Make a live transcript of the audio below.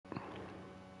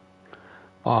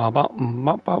Bum,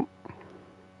 bum, bum.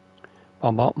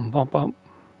 Bum, bum, bum, bum.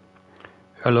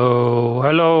 Hello,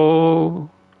 hello.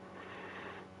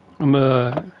 I'm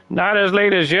not as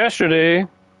late as yesterday.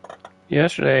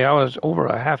 Yesterday I was over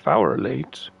a half hour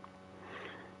late.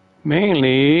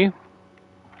 Mainly,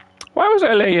 why was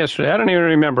I late yesterday? I don't even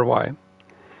remember why.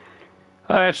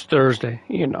 It's Thursday,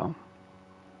 you know.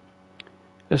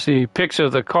 Let's see, pics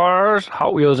of the cars,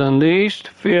 Hot Wheels Unleashed,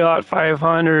 Fiat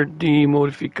 500D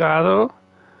Modificado.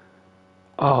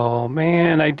 Oh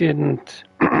man, I didn't.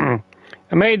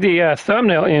 I made the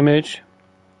thumbnail image,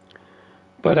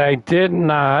 but I did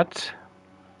not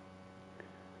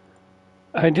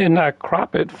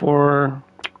crop it for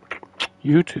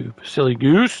YouTube. Silly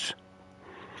goose.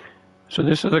 So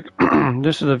this is the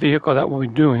this is the vehicle that we'll be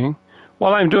doing.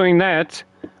 While I'm doing that,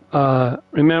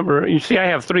 remember, you see I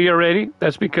have 3 already.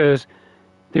 That's because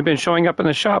they've been showing up in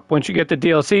the shop. Once you get the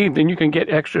DLC, then you can get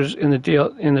extras in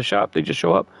the shop. They just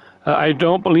show up. I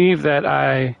don't believe that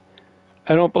I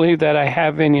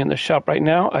have any in the shop right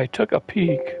now. I took a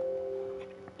peek.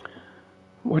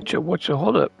 What's your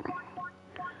hold up?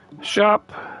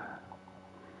 Shop.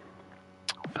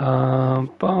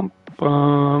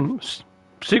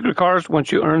 Secret cars,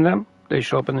 once you earn them, they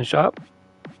show up in the shop.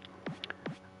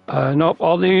 Nope,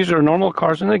 all these are normal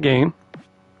cars in the game.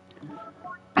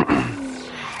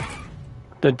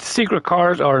 The secret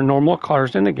cars are normal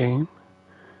cars in the game.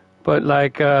 But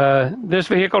like this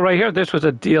vehicle right here, this was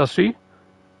a DLC.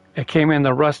 It came in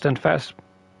the Rust and Fast.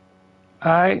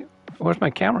 Where's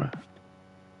my camera?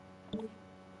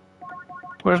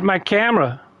 Where's my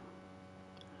camera?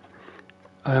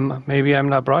 Maybe I'm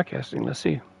not broadcasting. Let's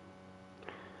see.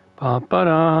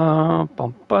 Bum-ba-dum,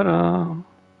 bum-ba-dum.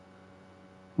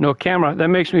 No camera. That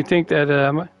makes me think that I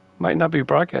might not be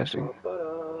broadcasting.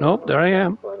 Nope, there I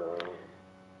am.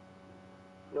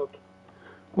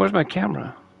 Where's my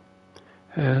camera?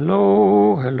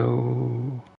 Hello,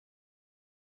 hello.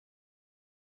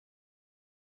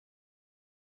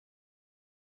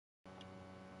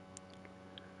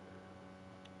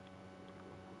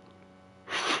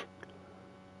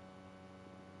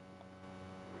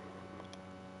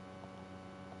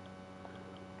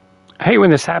 I hate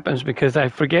when this happens because I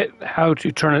forget how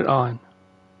to turn it on.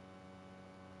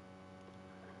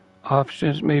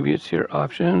 Options, maybe it's here.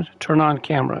 Options, turn on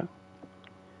camera.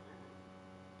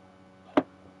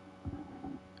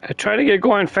 I try to get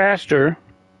going faster,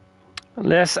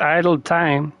 less idle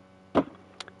time,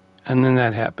 and then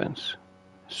that happens.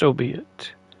 So be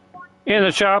it. In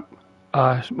the shop,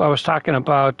 I was talking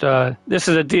about, this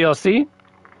is a DLC.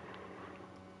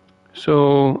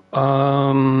 So,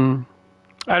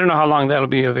 I don't know how long that'll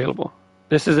be available.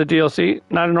 This is a DLC,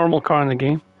 not a normal car in the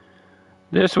game.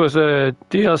 This was a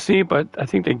DLC, but I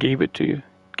think they gave it to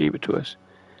us.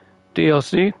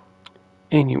 DLC.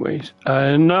 Anyways,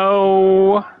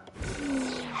 no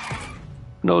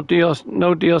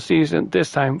DLCs in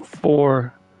this time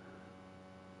for.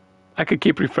 I could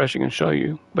keep refreshing and show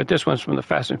you, but this one's from the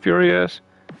Fast and Furious.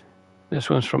 This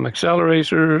one's from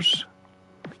Acceleracers,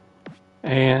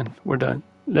 and we're done.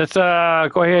 Let's go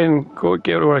ahead and go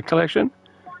get to our collection.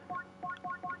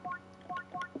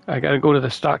 I got to go to the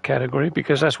stock category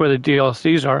because that's where the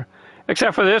DLCs are.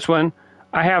 Except for this one,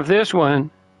 I have this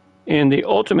one in the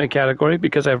ultimate category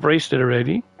because I've raced it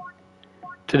already.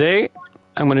 Today,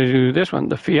 I'm going to do this one,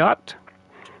 the Fiat.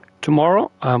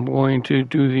 Tomorrow, I'm going to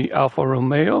do the Alfa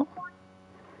Romeo.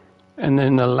 And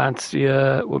then the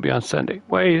Lancia will be on Sunday.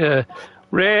 Wait,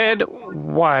 red,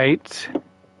 white.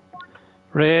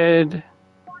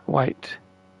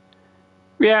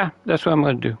 Yeah, that's what I'm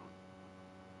going to do.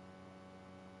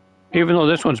 Even though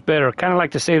this one's better. Kind of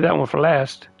like to save that one for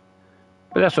last.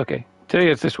 But that's okay. Today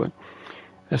it's this one.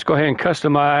 Let's go ahead and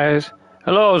customize.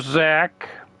 Hello, Zach.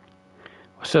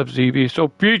 What's up, ZB? So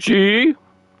peachy.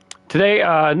 Today,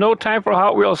 no time for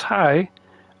Hot Wheels High.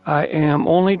 I am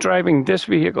only driving this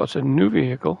vehicle. It's a new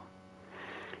vehicle.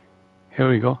 Here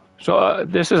we go. So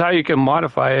this is how you can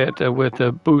modify it with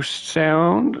the boost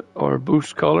sound or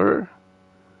boost color.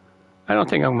 I don't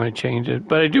think I'm going to change it,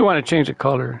 but I do want to change the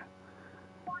color.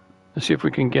 Let's see if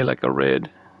we can get like a red.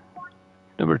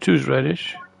 Number 2 is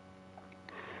reddish.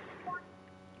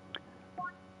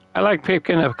 I like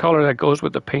picking a color that goes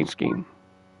with the paint scheme.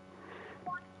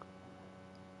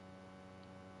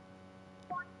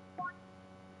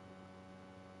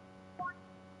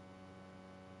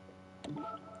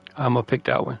 I'm gonna pick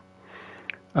that one.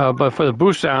 But for the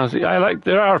boost sounds,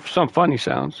 there are some funny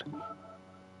sounds.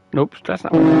 Nope, that's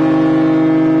not.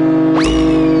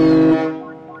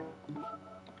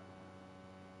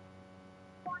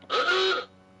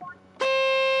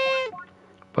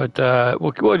 But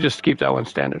we'll just keep that one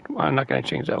standard. I'm not going to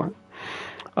change that one.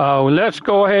 Let's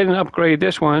go ahead and upgrade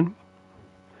this one.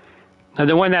 Now,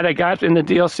 the one that I got in the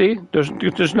DLC, there's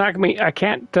not gonna be, I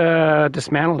can't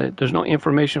dismantle it. There's no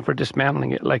information for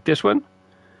dismantling it. Like this one,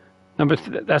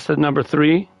 that's the number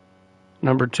 3,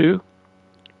 number 2,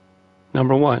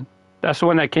 number 1. That's the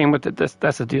one that came with it.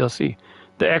 That's the DLC.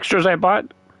 The extras I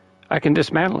bought, I can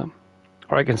dismantle them,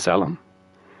 or I can sell them.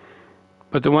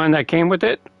 But the one that came with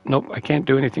it, nope, I can't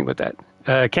do anything with that.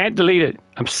 I can't delete it.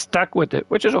 I'm stuck with it,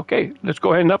 which is okay. Let's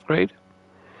go ahead and upgrade.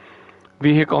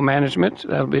 Vehicle management,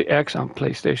 that'll be X on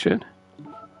PlayStation.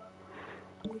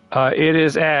 It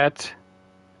is at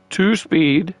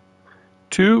 2-speed,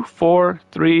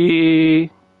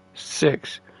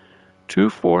 2436.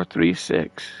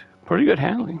 2436. Pretty good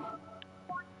handling.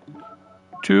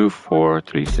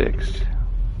 2436.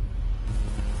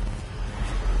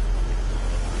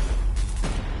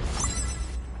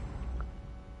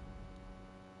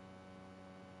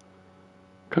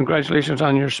 Congratulations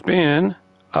on your spin.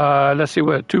 Let's see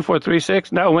what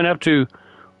 2436. Now it went up to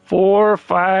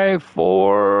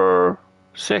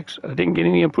 4546. I didn't get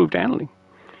any improved handling.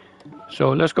 So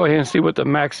let's go ahead and see what the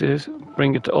max is.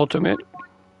 Bring it to ultimate.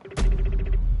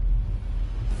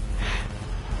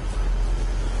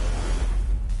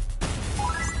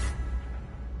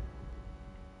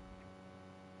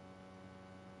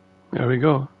 There we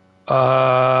go.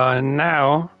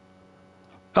 Now,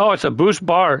 oh, it's a boost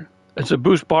bar. It's a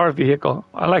boost bar vehicle.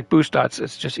 I like boost dots.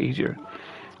 It's just easier.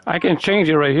 I can change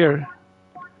it right here.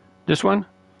 This one,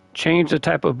 change the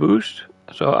type of boost.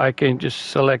 So I can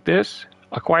just select this,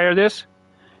 acquire this,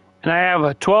 and I have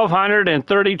a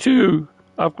 1232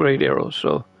 upgrade arrows.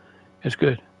 So it's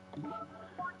good.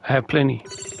 I have plenty.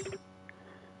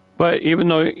 But even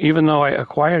though I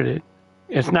acquired it,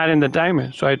 it's not in the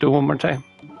diamond. So I do it one more time.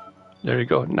 There you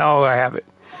go. Now I have it.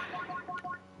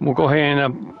 We'll go ahead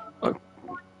and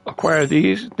acquire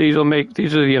these. These are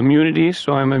the immunities,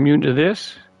 so I'm immune to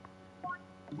this.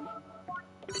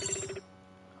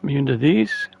 Immune to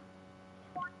these.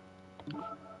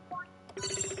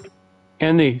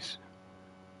 And these.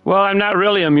 Well, I'm not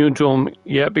really immune to them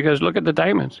yet because look at the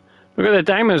diamonds. Look at the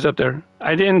diamonds up there.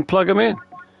 I didn't plug them in.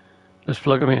 Let's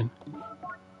plug them in.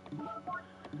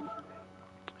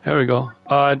 There we go.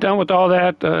 Done with all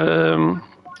that.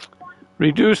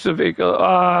 Reduce the vehicle.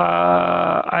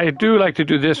 I do like to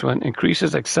do this one.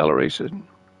 Increases acceleration.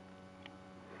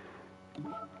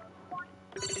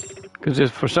 Because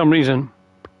if for some reason,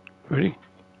 ready?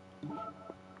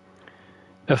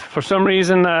 If for some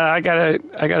reason I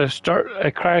gotta start. I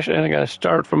crash and I gotta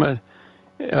start from a.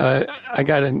 I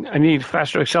need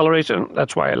faster acceleration.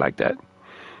 That's why I like that.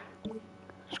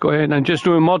 Let's go ahead and I'm just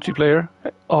doing multiplayer.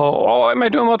 Oh, am I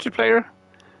doing multiplayer?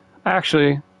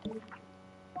 Actually.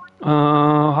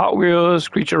 Hot Wheels,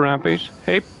 Creature Rampage.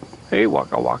 Hey,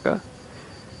 Waka Waka.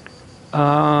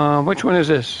 Which one is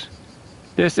this?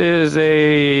 This is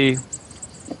a...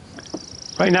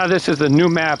 Right now, this is the new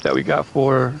map that we got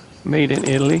for Made in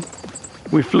Italy.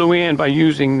 We flew in by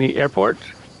using the airport.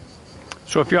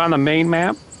 So if you're on the main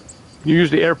map, you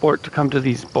use the airport to come to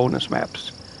these bonus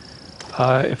maps.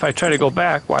 If I try to go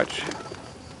back, watch.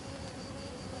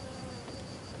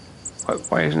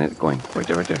 Why isn't it going? Right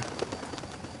there.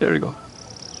 There we go.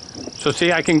 So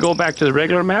see, I can go back to the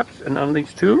regular maps and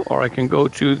unleash 2, or I can go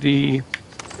to the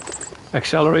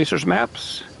accelerators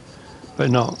maps.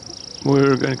 But no,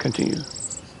 we're going to continue.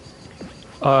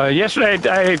 Yesterday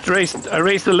I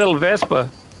raced a little Vespa.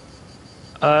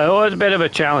 It was a bit of a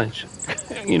challenge.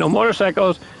 You know,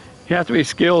 motorcycles, you have to be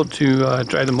skilled to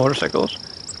drive the motorcycles.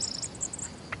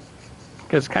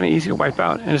 Because it's kind of easy to wipe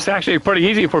out. And it's actually pretty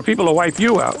easy for people to wipe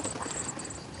you out.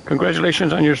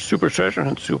 Congratulations on your super treasure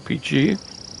hunt, SuPG.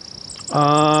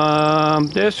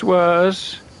 This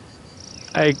was...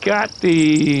 I got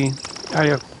the...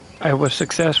 I was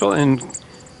successful in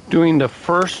doing the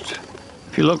first...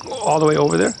 If you look all the way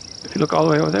over there,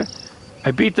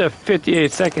 I beat the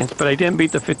 58 seconds, but I didn't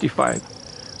beat the 55.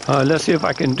 Let's see if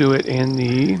I can do it in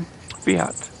the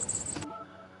Fiat.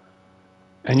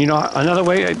 And you know, another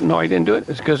way I know I didn't do it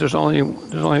is because there's only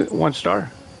 1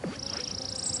 star.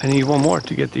 I need 1 more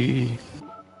to get the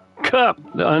cup,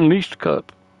 the Unleashed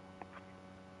cup.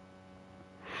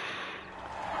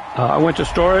 I went to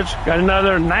storage, got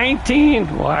another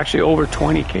 19, well actually over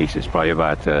 20 cases, probably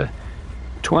about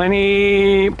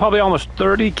 20, probably almost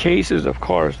 30 cases of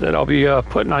cars that I'll be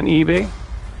putting on eBay.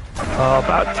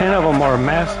 About 10 of them are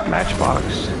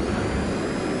Matchbox.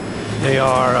 They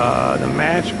are the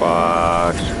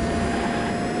Matchbox.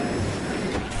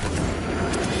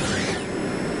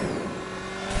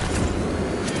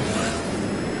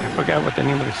 I forgot what the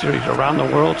name of the series, Around the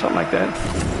World, something like that.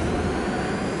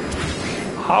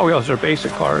 Hot Wheels are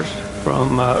basic cars.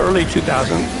 from early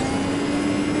 2000s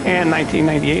and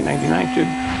 1998, 99 too.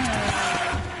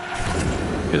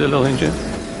 Here's a little engine.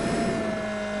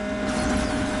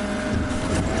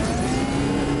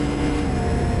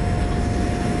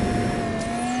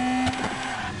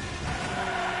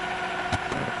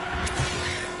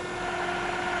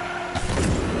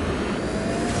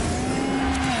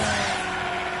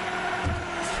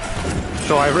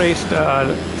 So I raced.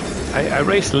 I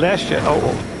raced less.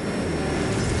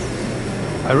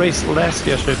 I raced less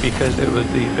yesterday because it was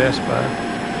the Vespa.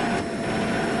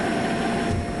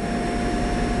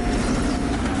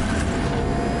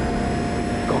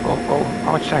 Go, go, go.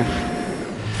 How much time?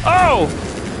 Oh!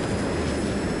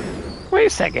 Wait a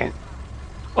second.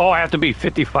 Oh, I have to be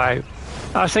 55.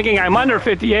 I was thinking I'm under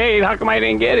 58. How come I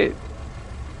didn't get it?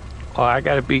 Oh, I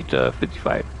got to beat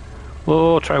 55.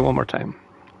 We'll try one more time.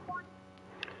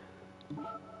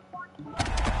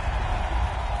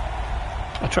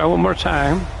 I'll try one more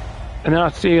time, and then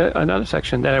I'll see another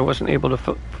section that I wasn't able to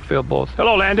fulfill both.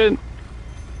 Hello, Landon.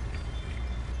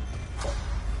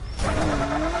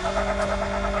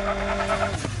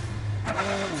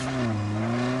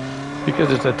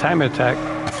 Because it's a time attack,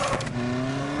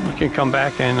 you can come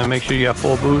back and make sure you have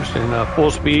full boost and full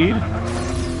speed.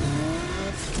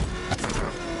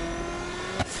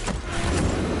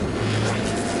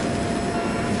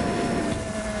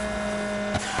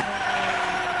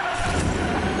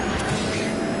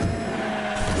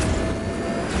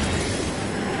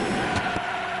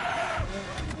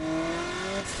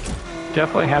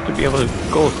 Definitely have to be able to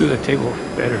go through the table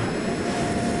better.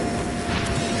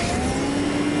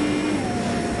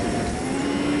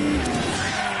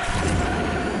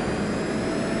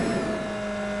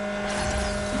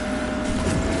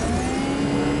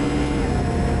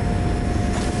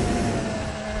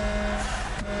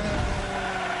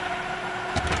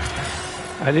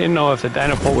 I didn't know if the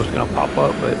dyno pole was going to pop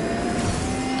up, but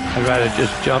I'd rather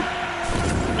just jump.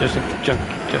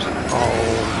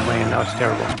 Oh man, that was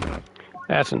terrible.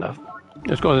 That's enough.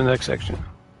 Let's go to the next section.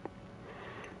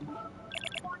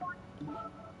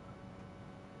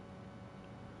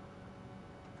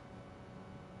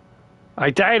 I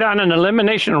died on an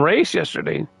elimination race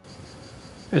yesterday.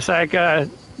 It's like I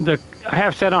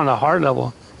have set on the hard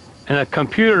level, and the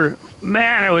computer,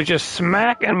 man, it was just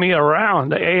smacking me around.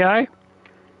 The AI, it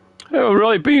was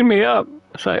really beating me up.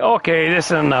 It's like, okay, this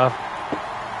is enough.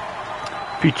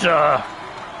 Pizza.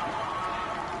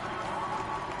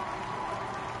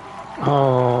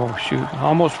 Oh, shoot. I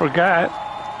almost forgot.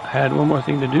 I had one more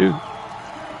thing to do.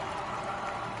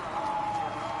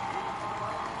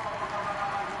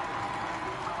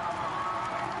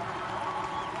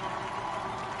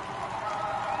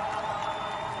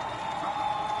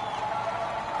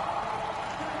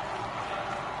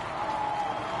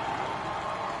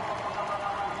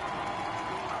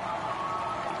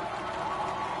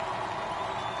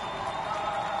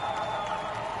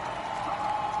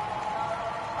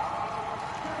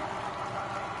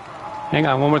 Hang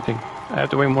on, one more thing. I have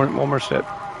to wait one more step.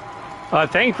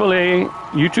 Thankfully,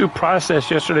 YouTube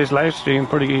processed yesterday's live stream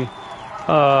pretty.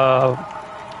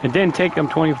 It didn't take them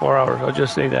 24 hours. I'll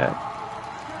just say that.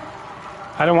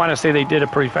 I don't want to say they did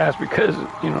it pretty fast because,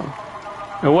 you know,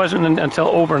 it wasn't until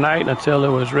overnight until it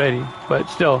was ready. But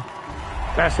still,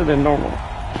 faster than normal.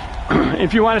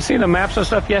 If you want to see the maps and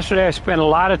stuff, yesterday I spent a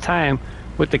lot of time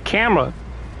with the camera,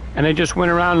 and I just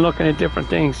went around looking at different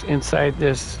things inside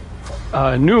this.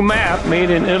 New map made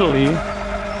in Italy.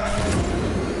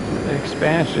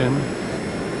 Expansion.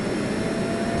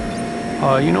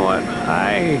 You know what?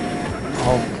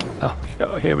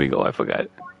 Oh, here we go. I forgot.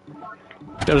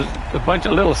 There's a bunch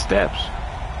of little steps.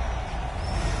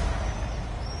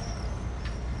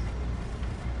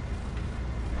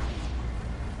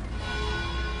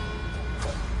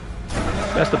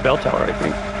 That's the bell tower, I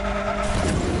think.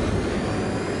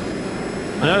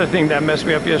 Another thing that messed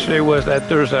me up yesterday was that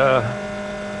there's a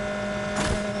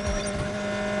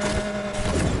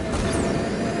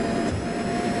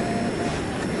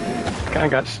kind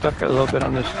of got stuck a little bit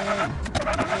on this.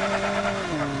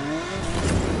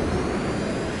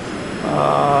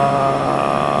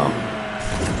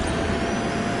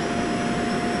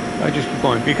 I just keep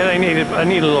going because I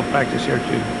need a little practice here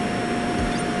too.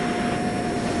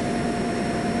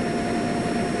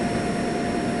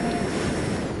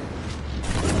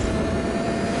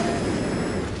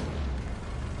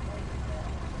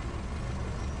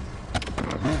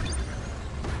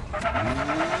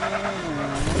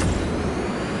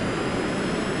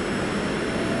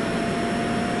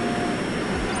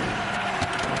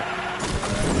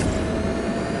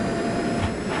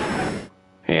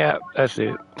 Yeah, that's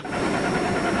it.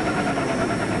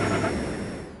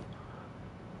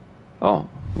 Oh,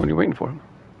 what are you waiting for?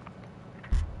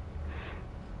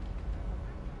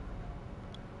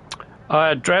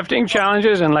 Drafting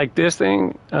challenges and like this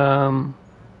thing, the,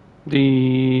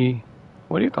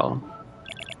 what do you call them?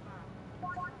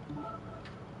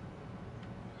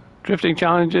 Drifting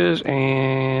challenges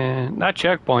and, not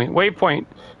checkpoint, waypoint.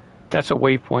 That's a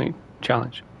waypoint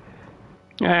challenge.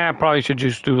 I probably should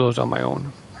just do those on my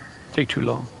own. Take too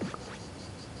long.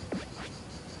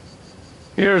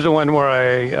 Here's the one where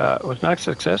I was not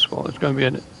successful. It's going to be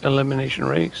an elimination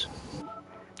race.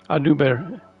 I'll do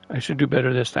better. I should do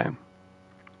better this time.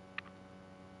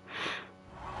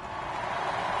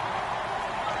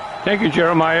 Thank you,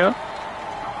 Jeremiah.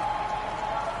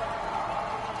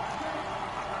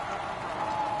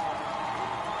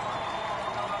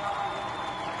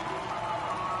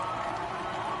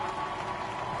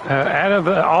 Out of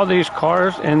all these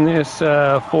cars in this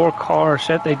 4-car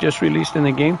set they just released in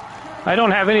the game, I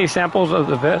don't have any samples of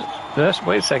the Vespa.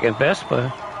 Wait a second,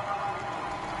 Vespa.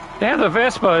 They have the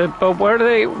Vespa, but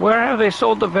where have they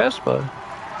sold the Vespa?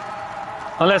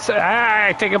 Unless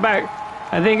I take it back.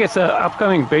 I think it's an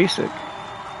upcoming basic.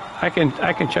 I can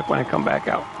check when I come back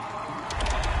out.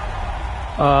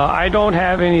 I don't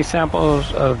have any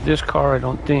samples of this car, I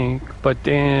don't think. But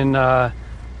then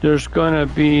there's going to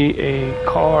be a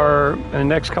car in the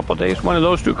next couple of days. One of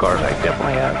those 2 cars I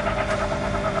definitely have.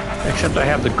 Except I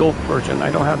have the Golf version.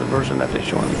 I don't have the version that they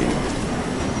show in the game.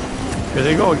 Here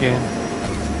they go again.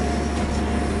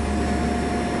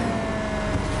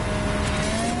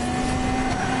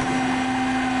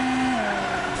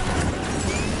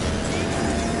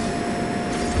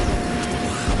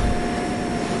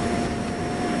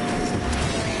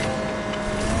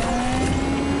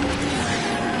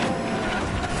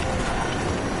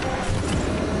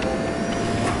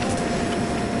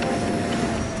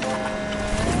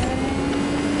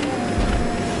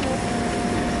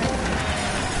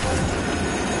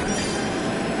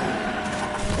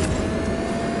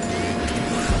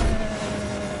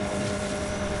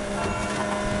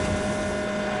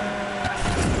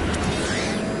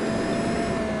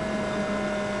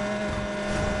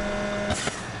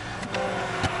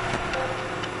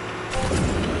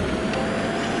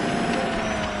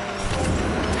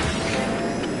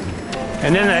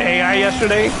 And then the AI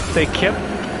yesterday, they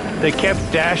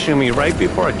kept dashing me right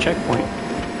before a checkpoint,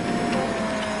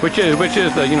 which is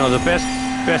the the best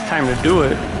time to do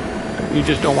it. You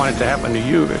just don't want it to happen to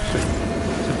you. It's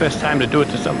the best time to do it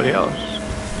to somebody else.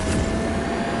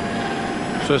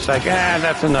 So it's like,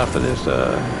 that's enough of this.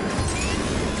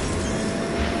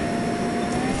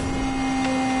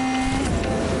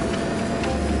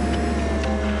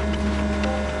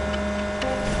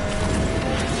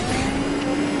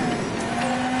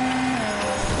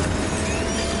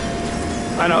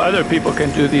 I know other people can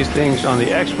do these things on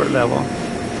the expert level.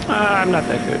 I'm not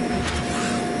that good.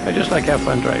 I just like have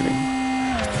fun driving.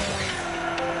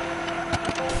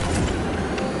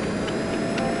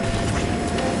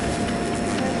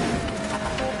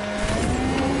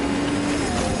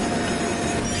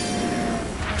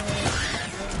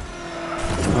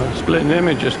 Split and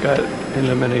image just got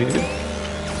eliminated.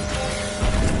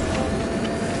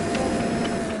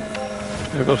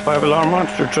 There goes 5-alarm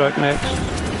monster truck next.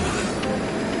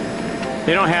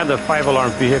 They don't have the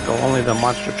 5-alarm vehicle, only the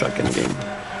monster truck in the game.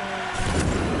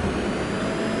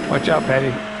 Watch out, Patty.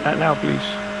 Not now, please.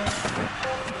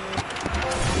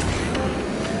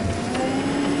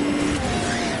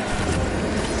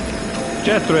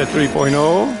 Jet Threat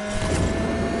 3.0.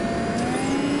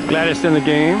 Glad it's in the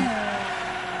game.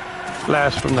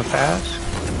 Blast from the past.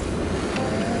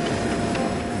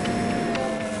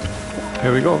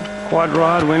 Here we go. Quad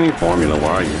Rod winning formula.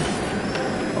 Where are you?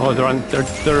 Oh, they're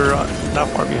not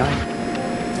far behind.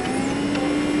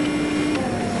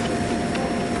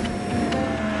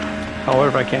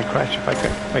 However, I can't crash. If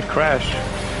I crash,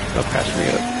 they'll pass me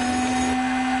up.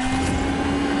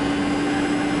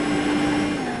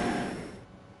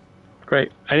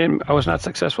 Great. I was not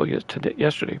successful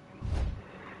yesterday.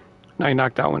 Now I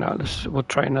knocked that one out. We'll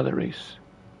try another race.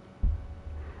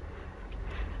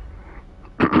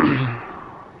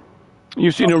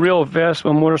 You've seen a real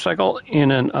Vespa motorcycle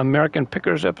in an American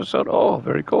Pickers episode? Oh,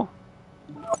 very cool.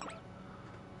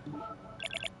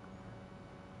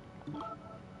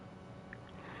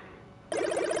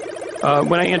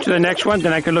 When I enter the next one,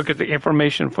 then I can look at the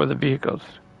information for the vehicles.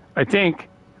 I think.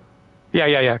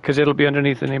 Yeah, because it'll be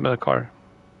underneath the name of the car.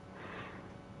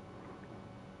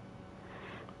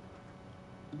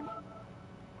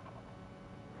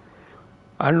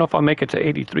 I don't know if I'll make it to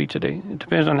 83 today. It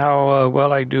depends on how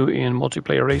well I do in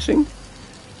multiplayer racing.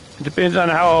 It depends on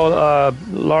how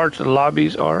large the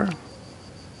lobbies are.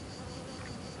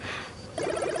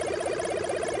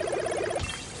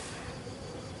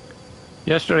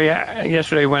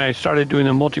 Yesterday when I started doing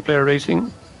the multiplayer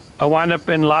racing, I wound up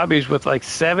in lobbies with like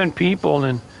 7 people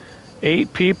and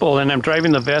 8 people, and I'm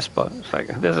driving the Vespa. It's like,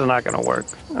 this is not going to work.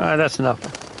 That's enough.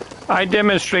 I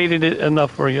demonstrated it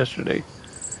enough for yesterday.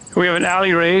 We have an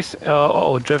alley race.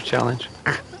 Drift challenge.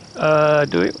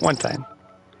 Do it one time.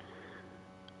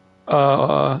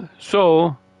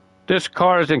 So this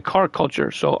car is in car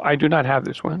culture, so I do not have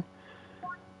this one.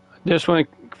 This one,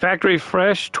 factory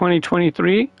fresh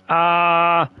 2023.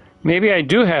 Maybe I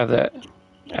do have that,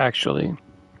 actually.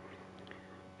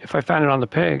 If I found it on the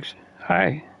pegs.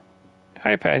 Hi,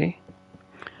 Patty.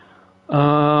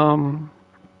 I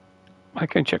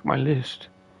can check my list.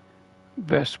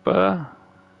 Vespa.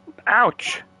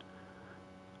 Ouch.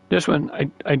 This one,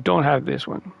 I don't have this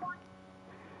one.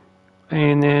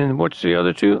 And then what's the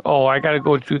other two? Oh, I got to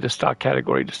go through the stock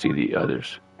category to see the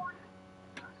others.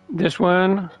 This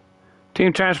one,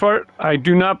 Team Transport. I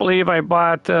do not believe I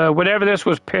bought whatever this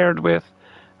was paired with.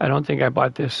 I don't think I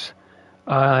bought this.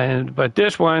 But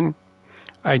this one,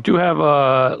 I do have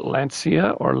a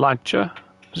Lancia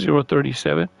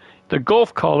 037. The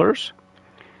Golf colors.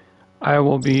 I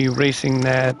will be racing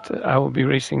that.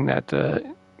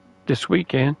 This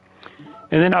weekend,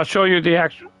 and then I'll show you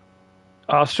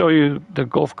I'll show you the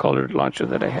Golf colored Lancia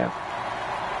that I have.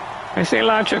 I say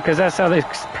Lancia because that's how they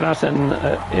pronounce it in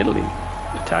Italy,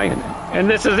 Italian. And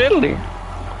this is Italy.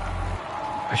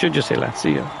 I should just say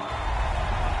Lancia.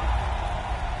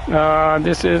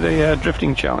 This is a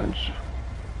drifting challenge.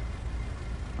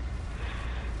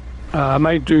 I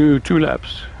might do 2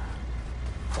 laps.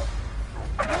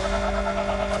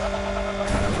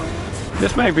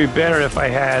 This might be better if I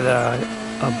had a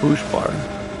boost bar.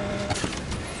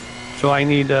 So I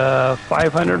need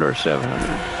 500 or 700.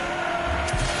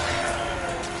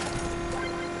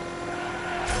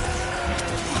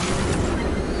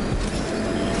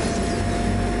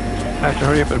 I have to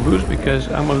hurry up and boost because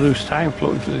I'm going to lose time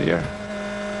floating through the air.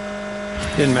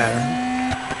 Didn't matter.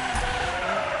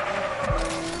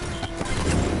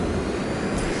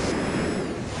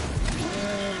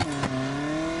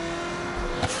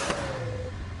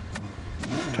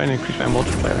 Trying to increase my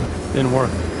multiplier. Didn't work.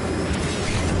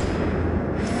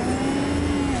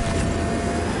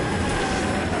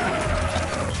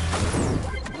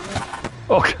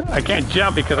 Oh, I can't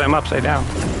jump because I'm upside down.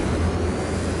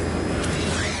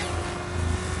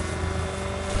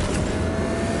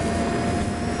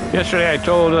 Yesterday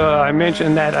I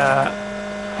mentioned that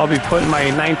I'll be putting my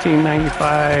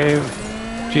 1995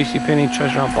 JCPenney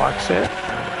Treasure Hunt box set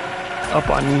up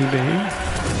on eBay.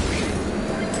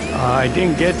 I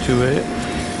didn't get to it.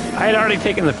 I had already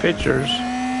taken the pictures,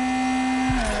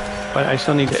 but I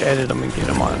still need to edit them and get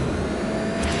them on.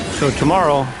 So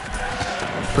tomorrow,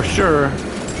 for sure,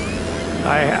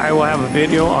 I will have a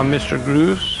video on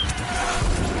mr.grooves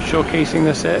showcasing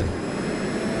the set.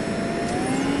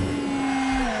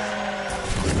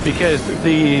 Because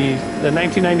the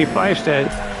 1995 set,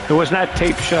 it was not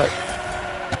taped shut.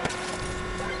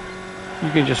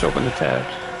 You can just open the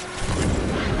tabs.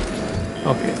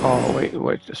 Okay, oh wait,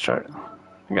 let's start.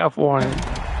 I got 4 on it.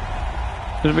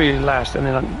 This will be last, and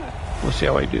then we'll see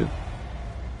how I do.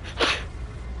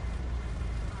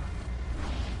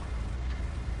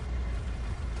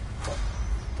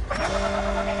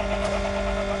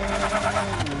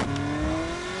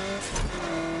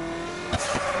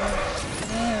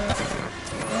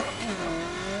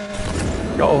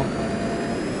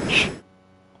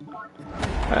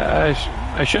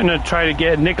 I shouldn't have tried to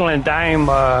get nickel and dime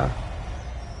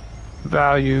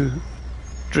value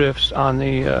drifts on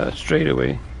the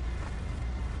straightaway.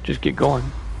 Just get going.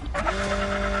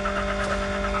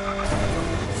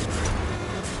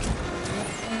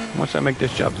 Once I make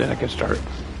this jump, then I can start.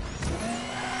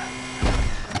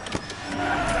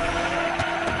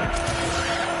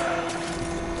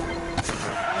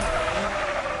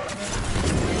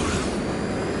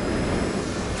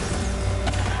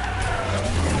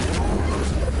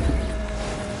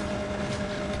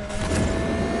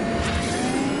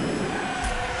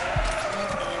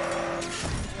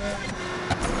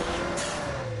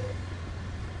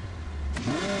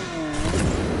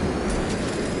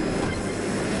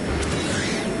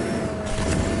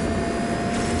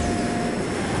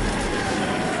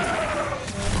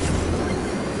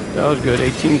 That was good.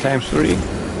 18 times 3.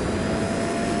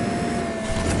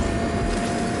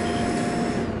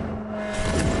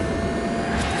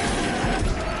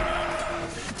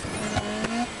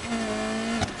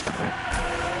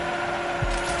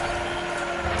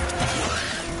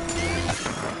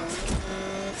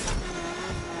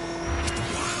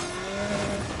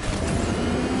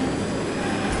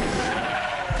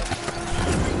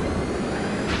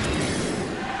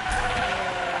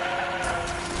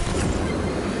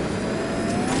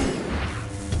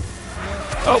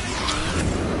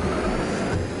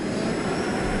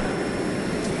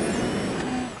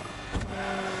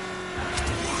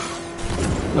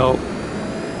 No.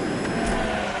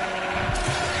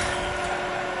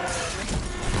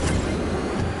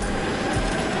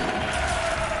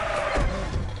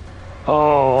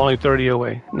 Oh, only 30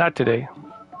 away. Not today.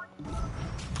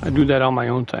 I do that on my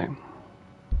own time.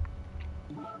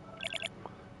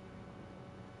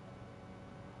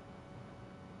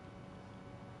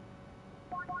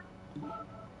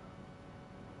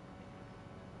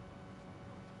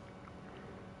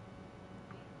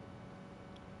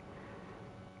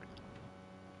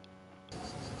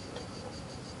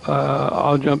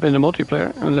 I'll jump into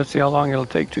multiplayer and let's see how long it'll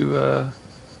take to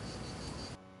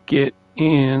get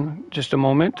in. Just a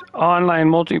moment. Online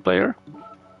multiplayer.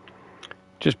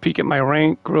 Just peek at my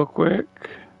rank real quick.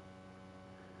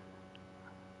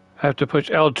 I have to push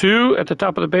L2 at the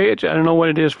top of the page. I don't know what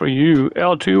it is for you.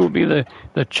 L2 will be the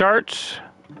charts.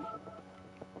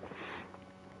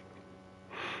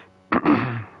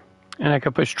 And I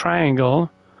can push triangle.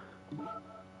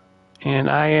 And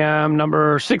I am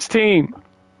number 16.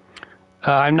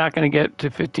 I'm not going to get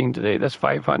to 15 today. That's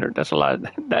 500. That's a lot.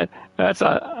 That's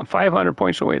 500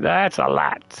 points away. That's a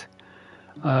lot.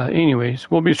 Anyways,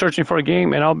 we'll be searching for a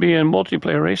game, and I'll be in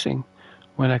multiplayer racing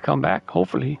when I come back,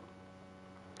 hopefully.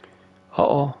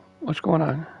 Uh-oh. What's going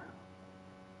on?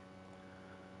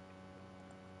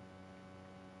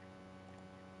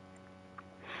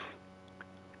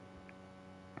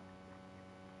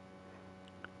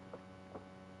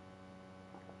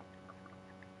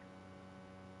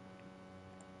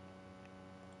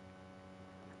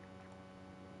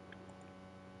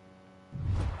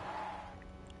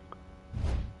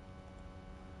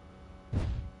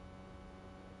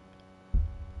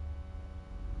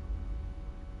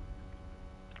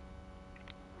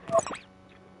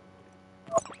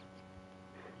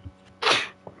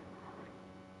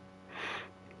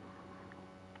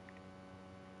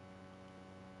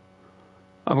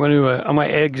 I'm going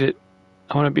to exit.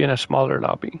 I want to be in a smaller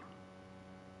lobby.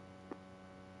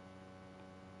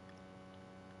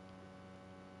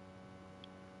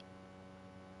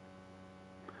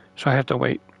 So I have to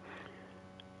wait.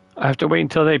 I have to wait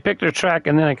until they pick their track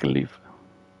and then I can leave.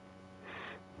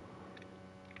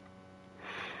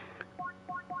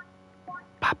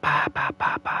 Pa, pa, pa,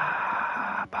 pa,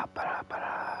 pa, pa, pa,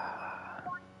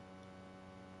 pa.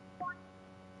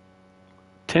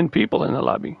 10 people in the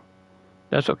lobby.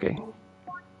 That's okay.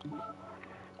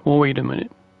 We'll wait a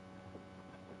minute.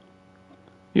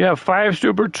 You have 5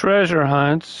 super treasure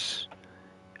hunts.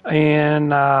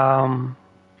 And,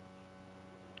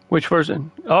 which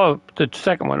version? Oh, the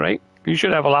second one, right? You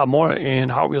should have a lot more in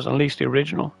Hot Wheels Unleashed, the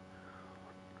original.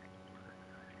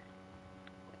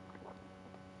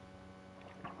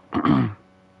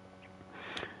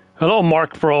 Hello,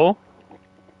 Mark Pro.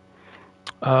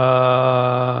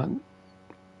 My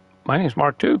name's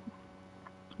Mark too.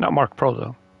 Not Mark Pro,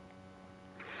 though.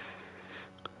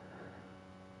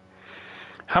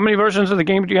 How many versions of the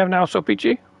game do you have now,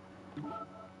 Sopichi?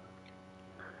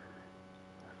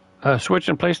 Switch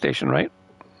and PlayStation, right?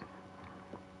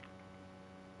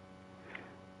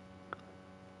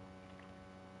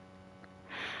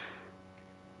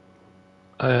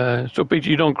 Sopichi,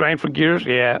 you don't grind for gears?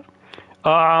 Yeah.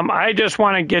 I just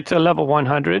want to get to level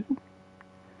 100.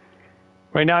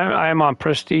 Right now, I'm on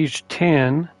Prestige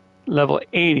 10. Level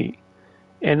 80,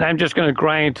 and I'm just going to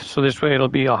grind so this way it'll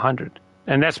be 100,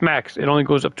 and that's max. It only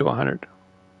goes up to 100. Does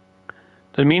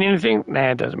it mean anything? Nah,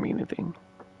 it doesn't mean anything.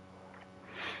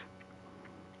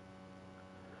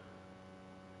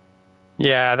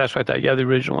 Yeah, that's what I thought. You have the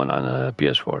original one on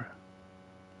PS4.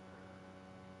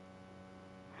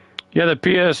 Yeah, the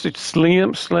PS it's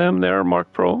slim there,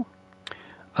 Mark Pro.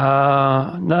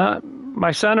 Not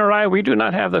my son or I. We do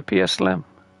not have the PS Slim.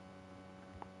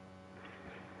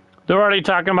 They're already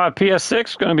talking about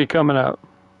PS6 going to be coming out.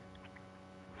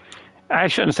 I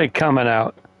shouldn't say coming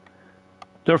out.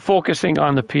 They're focusing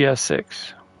on the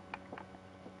PS6.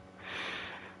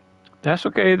 That's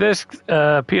okay. This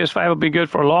PS5 will be good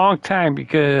for a long time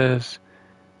because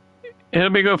it'll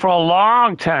be good for a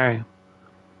long time.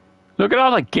 Look at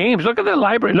all the games. Look at the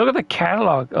library. Look at the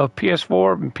catalog of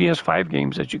PS4 and PS5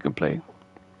 games that you can play.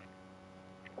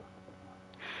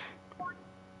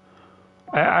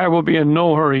 I will be in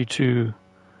no hurry to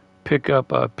pick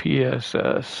up a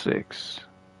PS6.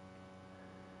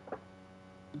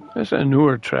 That's a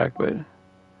newer track, but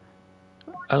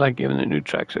I like giving the new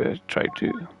tracks a try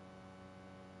too.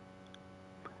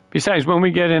 Besides, when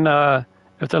we get in,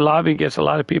 if the lobby gets a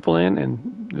lot of people in,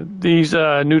 and these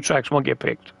new tracks won't get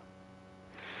picked.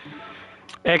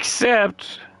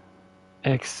 Except,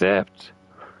 this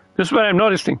is what I'm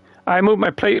noticing. I moved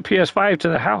my PS5 to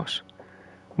the house.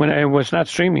 When I was not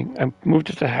streaming, I moved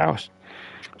it to the house.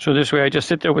 So this way I just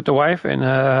sit there with the wife and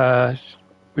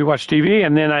we watch TV,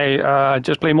 and then I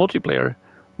just play multiplayer.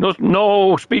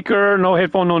 No speaker, no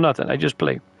headphone, no nothing. I just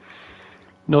play.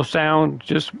 No sound,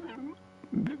 just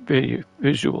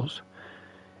visuals.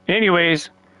 Anyways,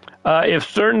 if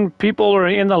certain people are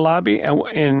in the lobby and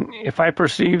if I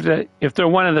perceive that if they're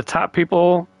one of the top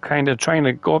people kind of trying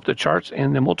to go up the charts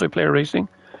in the multiplayer racing,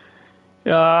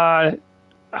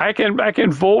 I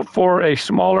can vote for a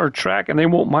smaller track and they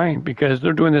won't mind because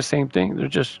they're doing the same thing. They're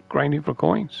just grinding for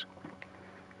coins.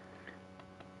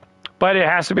 But it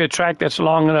has to be a track that's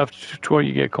long enough to where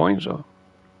you get coins, though.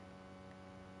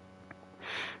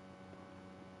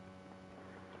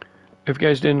 If you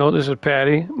guys didn't know, this is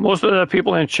Patty. Most of the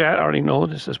people in chat already know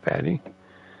this is Patty.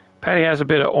 Patty has a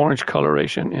bit of orange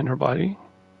coloration in her body.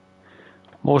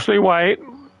 Mostly white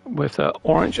with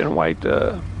orange and white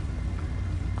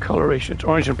colorations,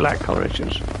 orange and black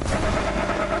colorations.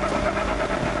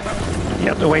 You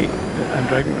have to wait. I'm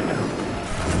driving right now.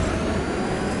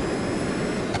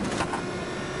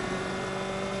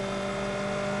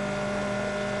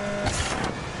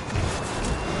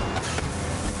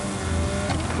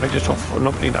 I just hope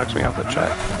nobody knocks me off the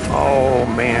track. Oh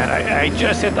man, I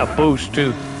just hit the boost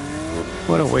too.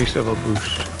 What a waste of a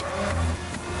boost.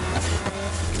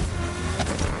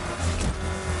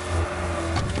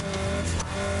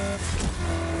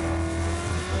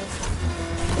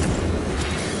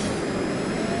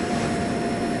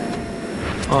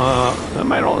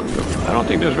 I don't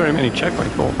think there's very many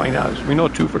checkpoints, but we'll find out. We know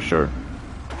 2 for sure.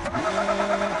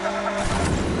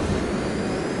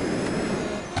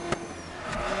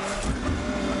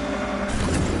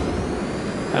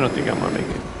 I don't think I'm gonna make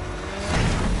it.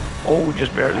 Oh,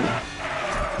 just barely.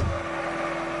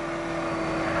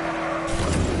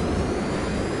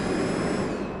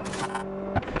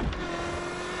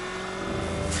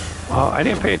 I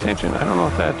didn't pay attention. I don't know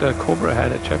if that Cobra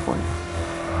had a checkpoint.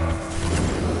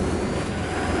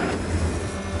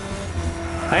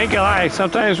 I ain't gonna lie,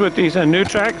 sometimes with these new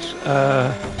tracks,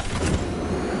 I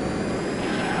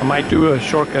might do a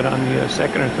shortcut on the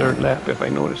second or third lap if I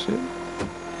notice it.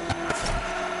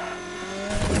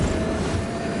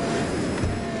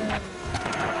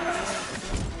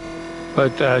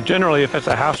 But generally, if it's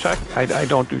a house track, I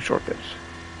don't do shortcuts.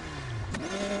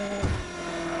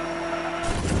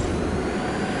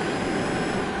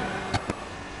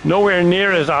 Nowhere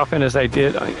near as often as I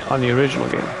did on the original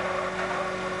game.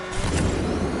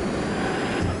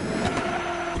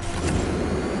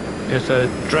 It's a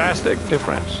drastic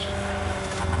difference.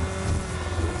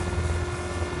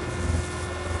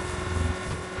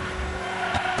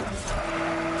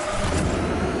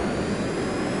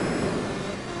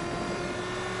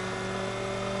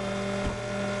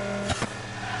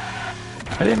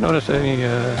 I didn't notice any,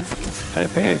 I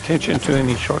didn't pay attention to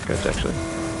any shortcuts actually.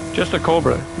 Just a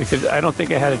Cobra, because I don't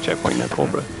think I had a checkpoint in a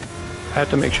Cobra. I have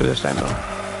to make sure this time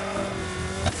though.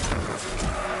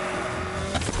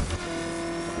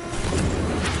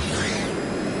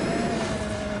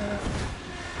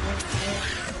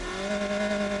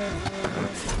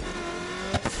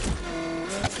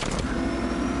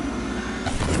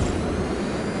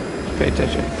 Pay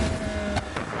attention.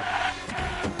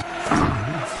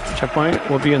 Checkpoint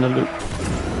will be in the loop.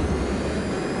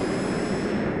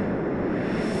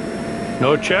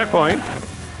 No checkpoint.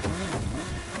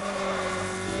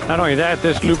 Not only that,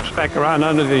 this loops back around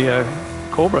under the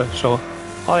Cobra, so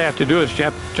all I have to do is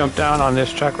jump down on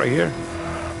this track right here.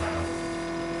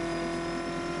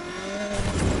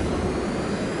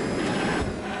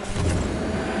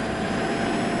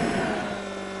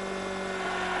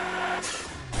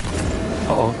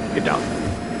 Uh-oh, get down.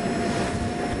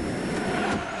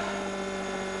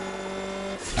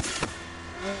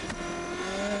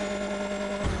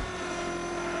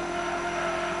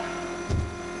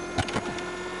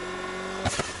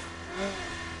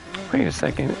 Wait a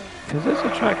second. Is this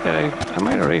a track that I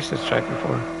might have raced this track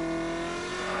before?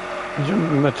 Is it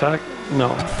metallic? No,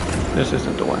 this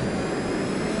isn't the one.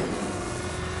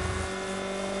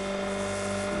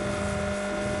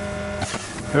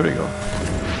 Here we go.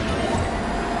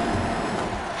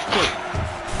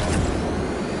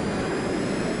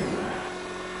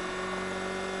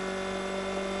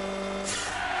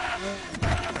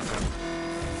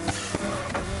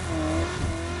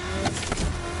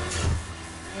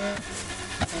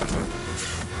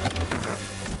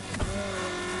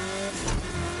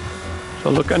 So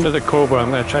look under the Cobra.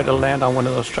 I'm going to try to land on one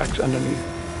of those tracks underneath.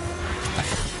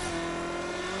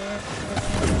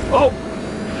 Oh!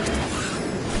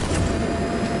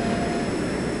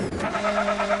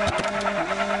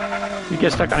 You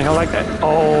get stuck on a hill like that?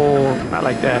 Oh, not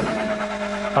like that.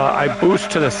 I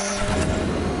boost to this.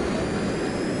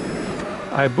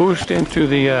 I boost into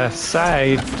the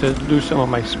side to lose some of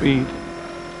my speed.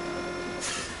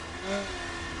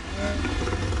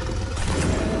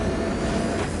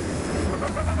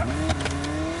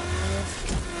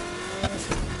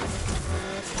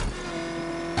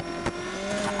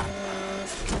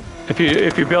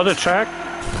 If you build a track,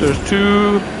 there's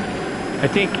two. I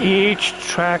think each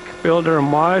track builder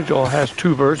module has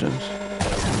two versions.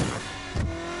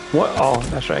 What? Oh,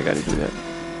 that's right. I got to do that.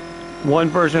 One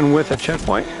version with a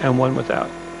checkpoint and one without.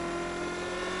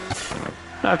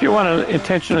 Now, if you want to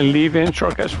intentionally leave in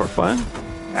shortcuts for fun,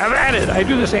 have at it. I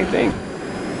do the same thing.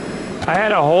 I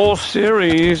had a whole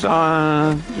series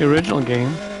on the original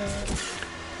game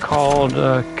called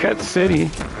Cut City.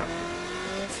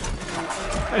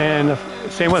 And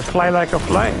same with Fly Like a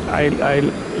Fly. I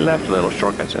left little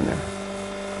shortcuts in there.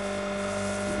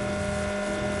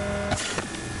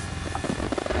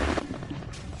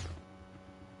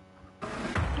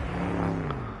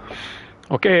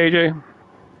 Okay, AJ.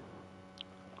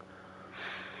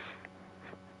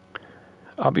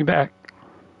 I'll be back.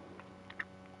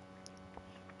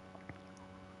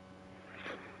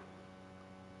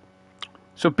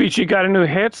 So Peachy got a new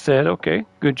headset. Okay,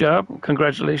 good job.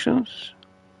 Congratulations.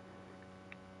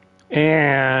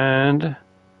 And there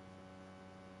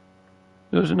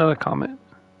was another comment.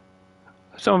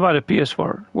 Something about a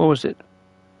PS4. What was it?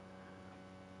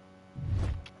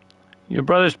 Your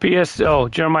brother's Oh,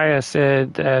 Jeremiah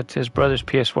said that his brother's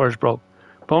PS4 is broke.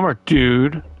 Bummer,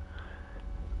 dude. You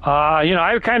know,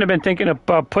 I've kind of been thinking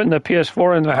about putting the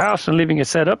PS4 in the house and leaving it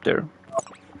set up there.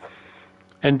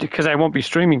 And because I won't be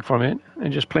streaming from it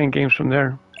and just playing games from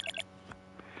there.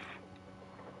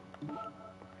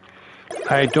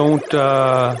 I don't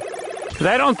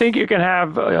think you can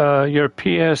have your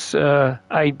PS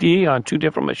ID on two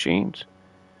different machines.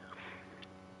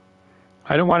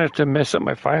 I don't want it to mess up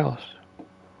my files.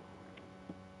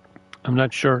 I'm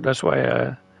not sure. That's why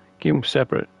I keep them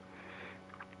separate.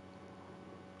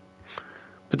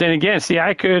 But then again, see,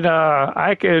 I could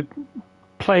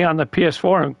play on the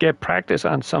PS4 and get practice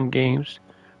on some games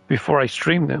before I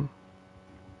stream them.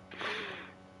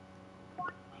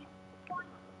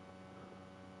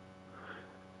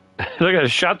 Look at it,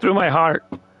 shot through my heart.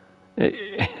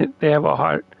 They have a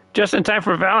heart. Just in time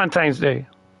for Valentine's Day.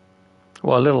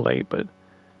 Well, a little late, but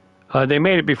they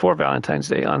made it before Valentine's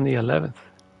Day on the 11th.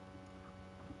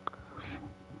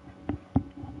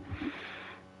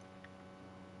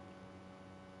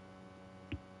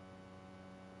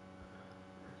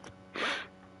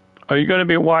 Are you going to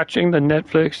be watching the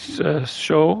Netflix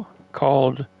show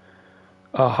called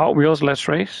Hot Wheels Let's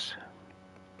Race?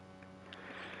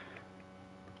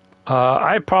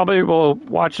 I probably will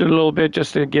watch it a little bit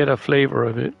just to get a flavor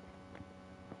of it.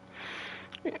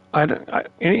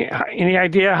 Any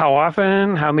idea how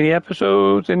often, how many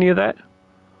episodes, any of that?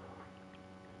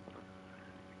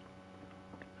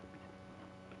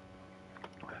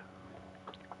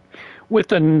 With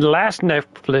the last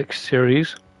Netflix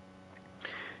series,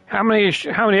 how many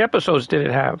episodes did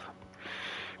it have?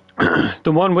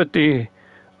 The one with the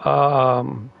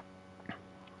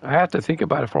I have to think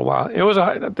about it for a while.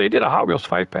 They did a Hot Wheels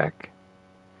 5-pack.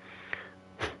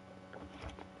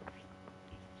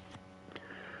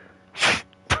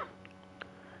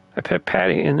 I pet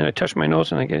Patty and then I touch my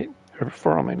nose and I get her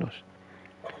fur on my nose.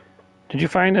 Did you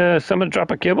find someone drop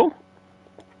a kibble?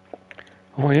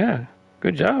 Oh yeah,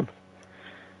 good job.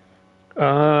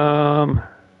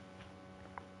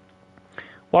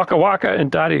 Waka Waka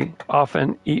and Dottie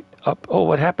often eat up. Oh,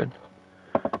 what happened?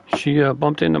 She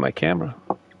bumped into my camera.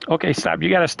 Okay, stop. You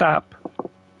gotta stop.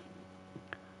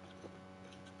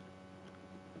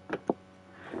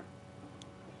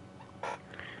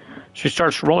 She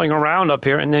starts rolling around up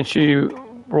here and then she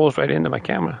rolls right into my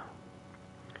camera.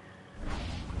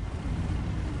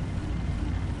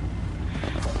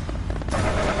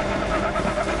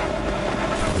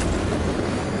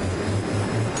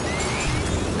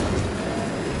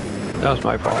 That was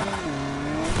my fault.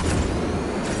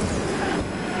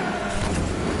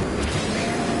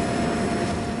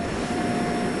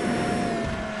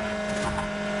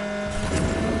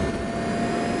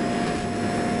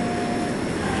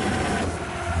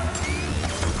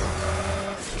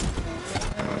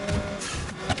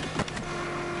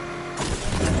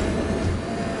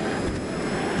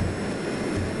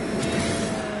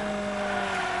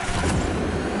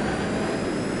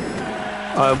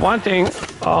 One thing,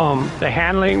 the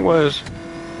handling was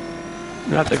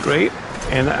not that great,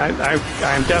 and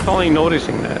I'm definitely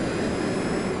noticing that.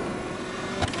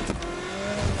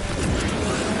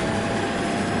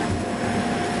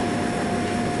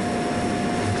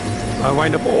 I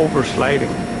wind up over sliding.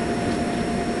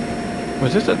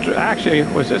 Was this actually,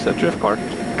 was this a drift kart?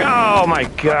 Oh my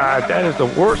God, that is the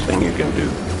worst thing you can do.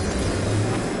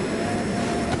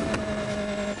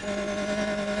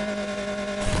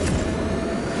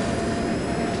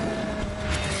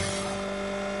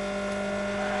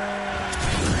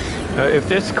 If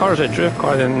this car is a drift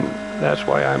car, then that's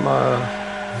why I'm,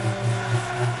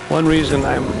 one reason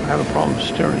I have a problem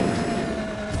steering.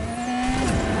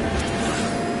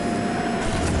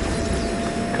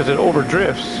 Because it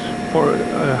overdrifts for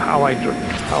how I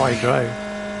drive.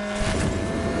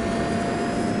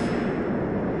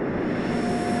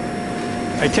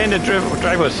 I tend to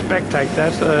drive with spec type.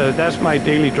 That's my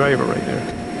daily driver right there.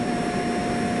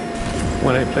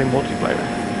 When I play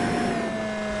multiplayer.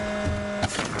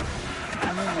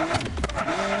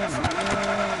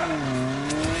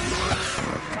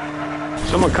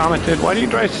 Someone commented, "Why do you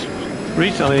drive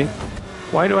recently?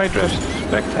 Why do I drive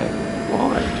spec type?"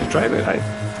 Well, I just drive it. I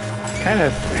kind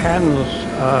of handles.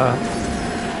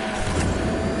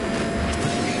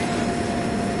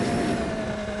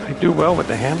 I do well with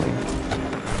the handling.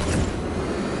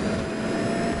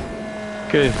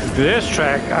 Because this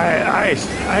track, I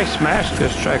smashed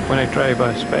this track when I drive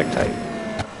spec type.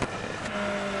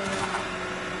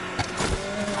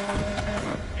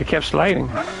 It kept sliding.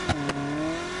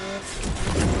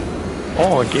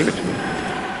 Oh, it gave it to me.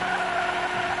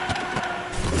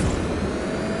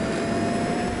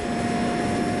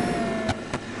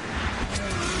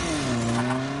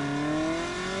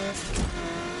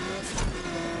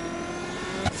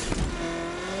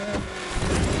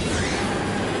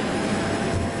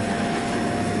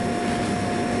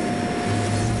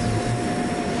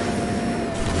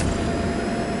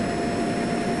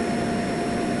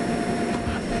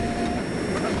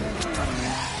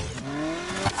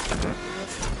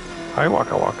 Hi,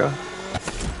 Waka Waka.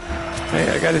 Hey,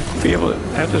 I gotta be able to,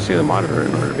 I have to see the monitor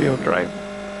in order to be able to drive.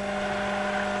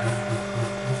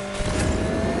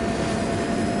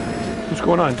 What's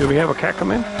going on? Do we have a cat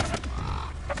come in?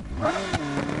 I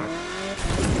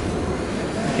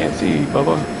can't see,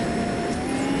 Bubba.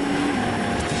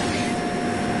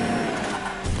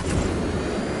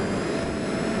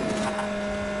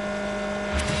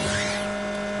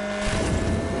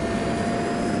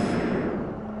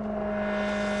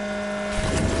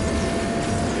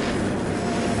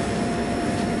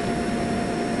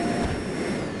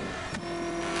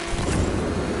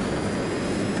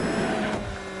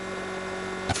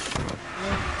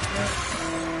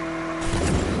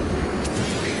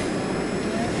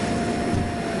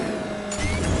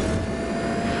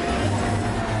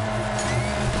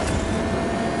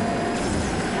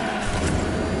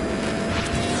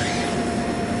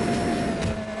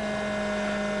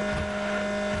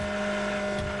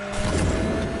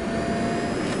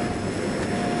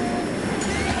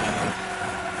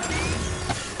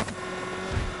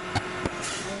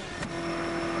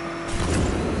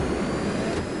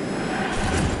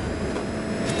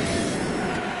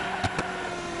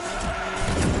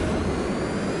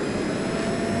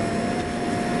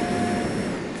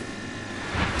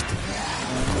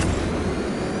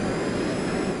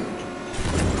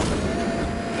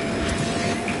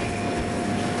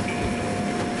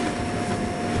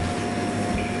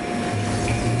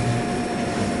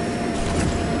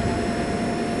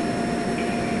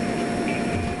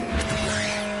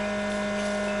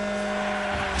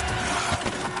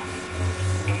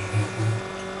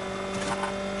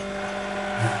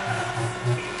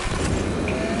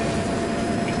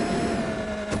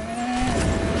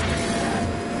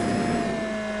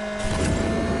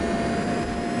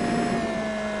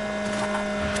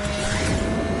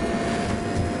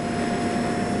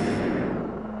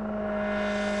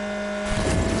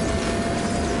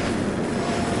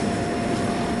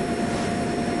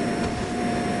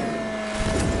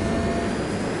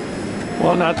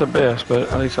 Well, not the best, but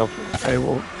at least I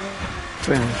will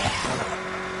finish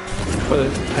before the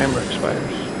timer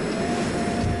expires.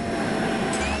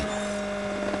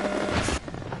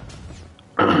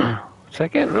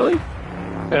 Second, really?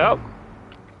 Yep.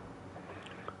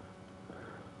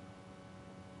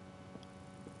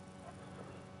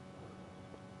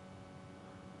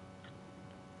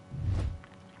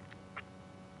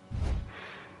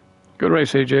 Good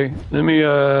race, AJ. Let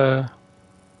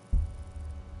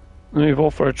me vote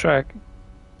for a track.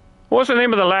 What's the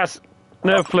name of the last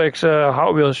Netflix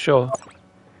Hot Wheels show?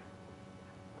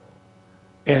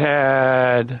 It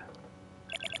had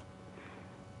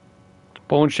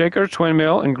Bone Shaker, Twin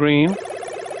Mill, and green.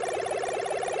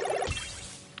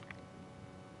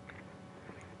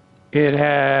 It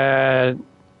had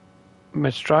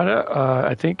Mistrata,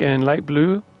 I think, in light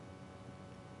blue.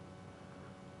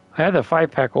 I had the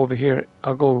 5-pack over here.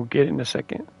 I'll go get it in a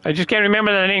second. I just can't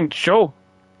remember the name. Show.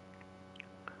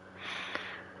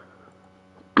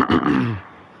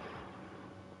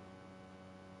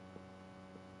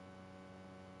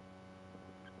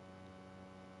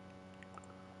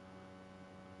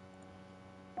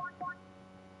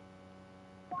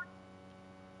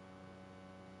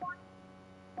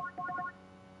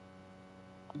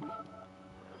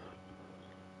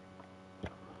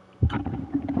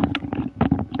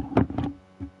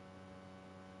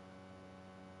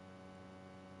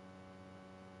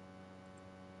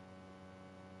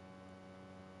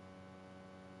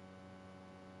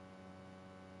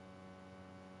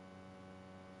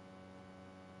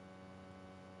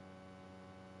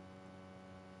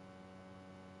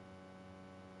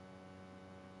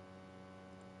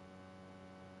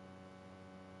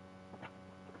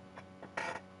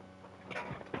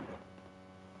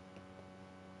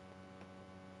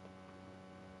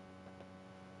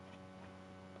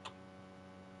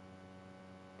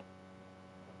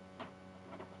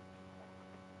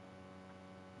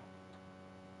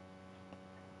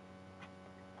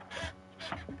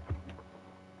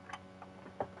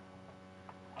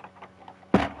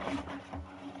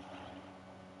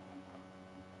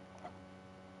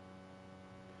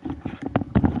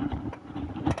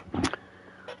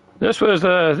 This was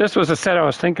the set I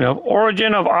was thinking of.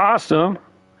 Origin of Awesome.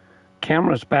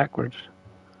 Camera's backwards.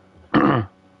 But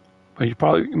you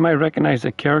might recognize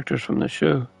the characters from the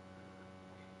show.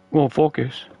 Won't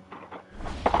focus.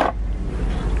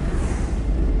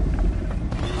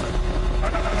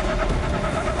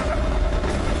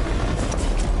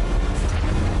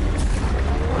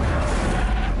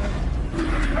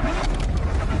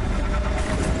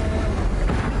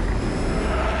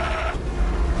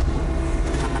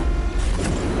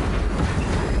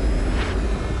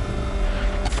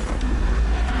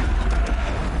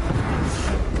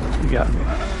 Got me.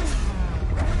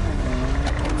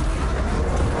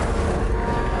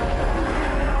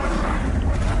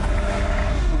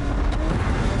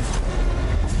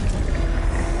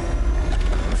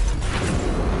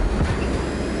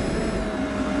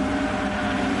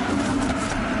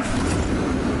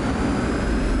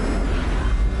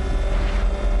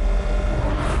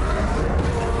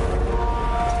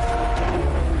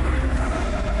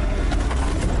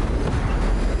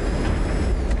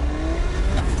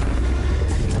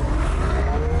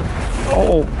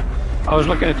 Oh, I was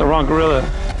looking at the wrong gorilla.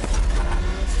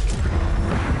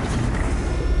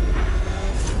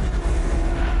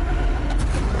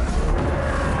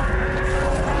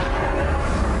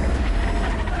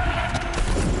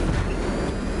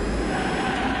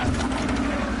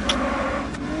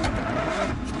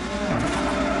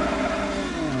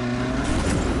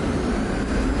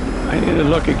 I need to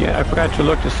look again. I forgot to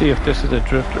look to see if this is a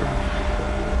drifter.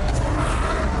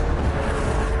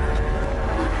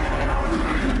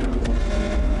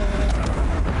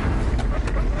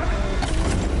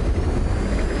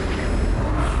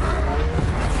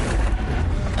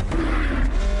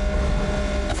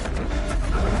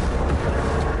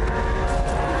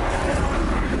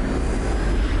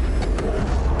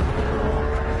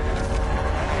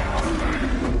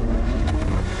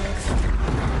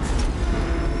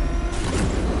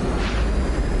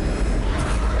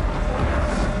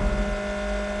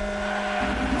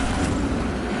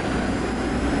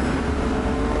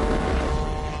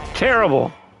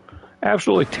 Terrible.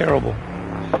 Absolutely terrible.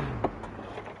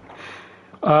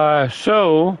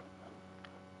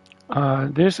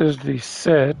 This is the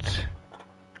set.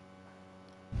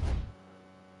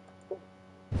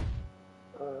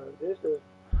 This is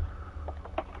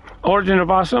Origin of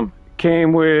Awesome.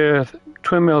 Came with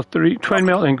twin mill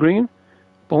in green,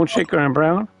 bone shaker in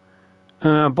brown,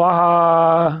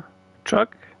 Baja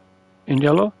truck in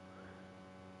yellow.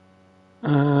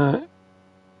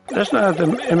 That's not the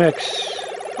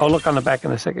MX. I'll look on the back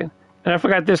in a second. And I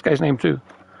forgot this guy's name too.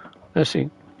 Let's see.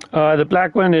 The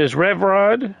black one is Rev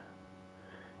Rod.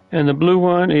 And the blue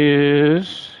one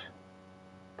is...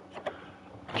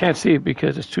 Can't see it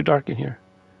because it's too dark in here.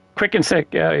 Quick and Sick.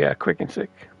 Yeah, Quick and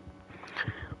Sick.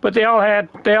 But they all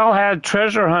had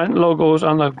treasure hunt logos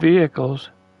on the vehicles.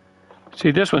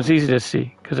 See, this one's easy to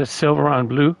see because it's silver on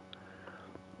blue.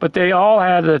 But they all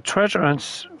had the treasure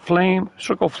hunts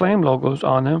circle flame logos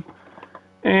on them.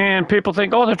 And people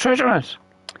think, oh, they're treasure hunts.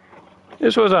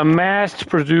 This was a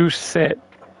mass-produced set.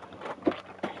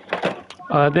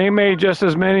 They made just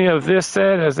as many of this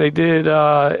set as they did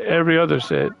every other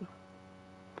set.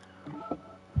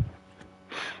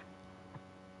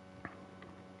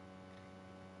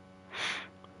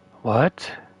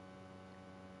 What?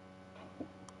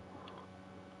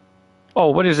 Oh,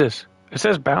 what is this? It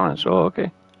says balance. Oh,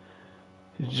 okay.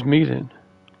 It's just me then.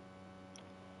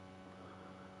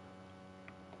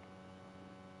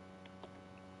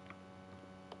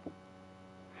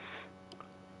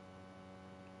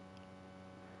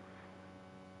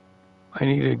 I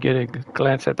need to get a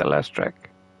glance at the last track.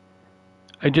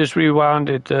 I just rewound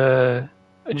it. I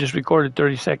just recorded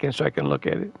 30 seconds so I can look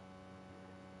at it.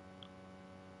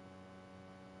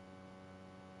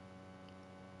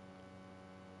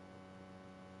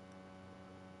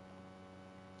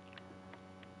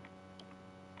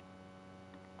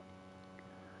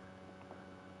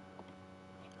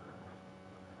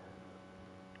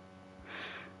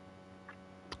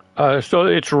 So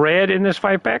it's red in this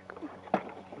 5-pack?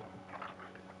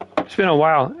 It's been a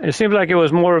while. It seems like it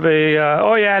was more of a,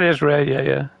 oh yeah, it is red,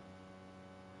 yeah.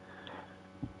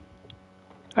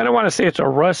 I don't want to say it's a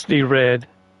rusty red,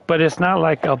 but it's not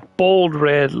like a bold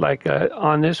red like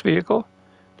on this vehicle.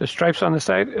 The stripes on the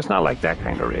side, it's not like that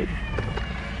kind of red.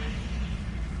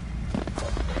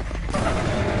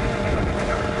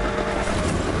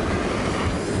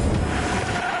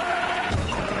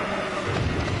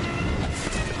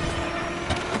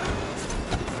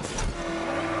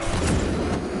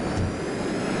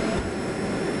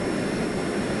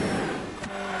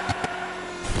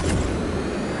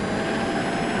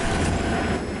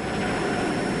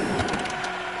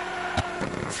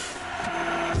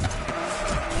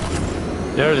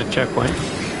 There's a checkpoint.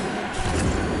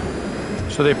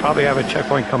 So they probably have a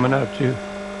checkpoint coming up too.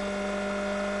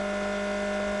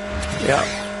 Yeah.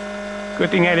 Good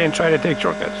thing I didn't try to take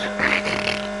shortcuts.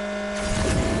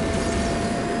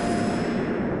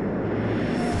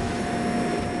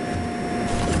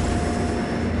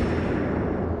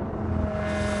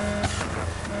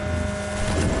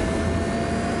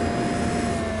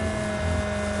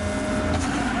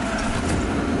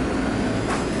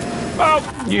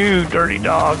 Oh, you dirty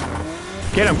dog.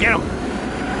 Get him, get him.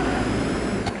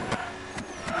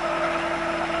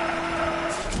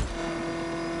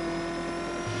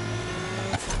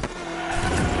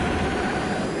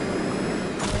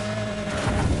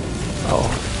 Oh.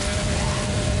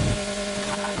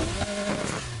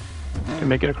 Can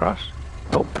make it across?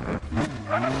 Nope.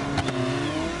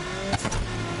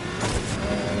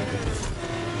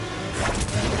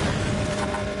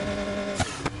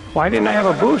 Why didn't I have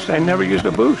a boost? I never used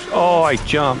a boost. Oh, I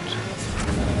jumped.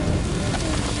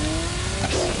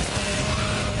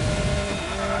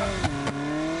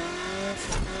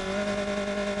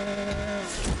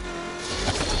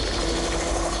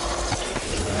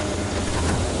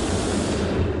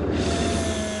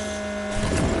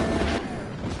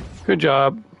 Good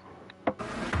job.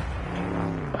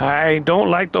 I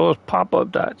don't like those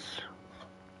pop-up dots.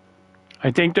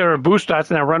 I think they're boost dots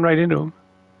and I run right into them.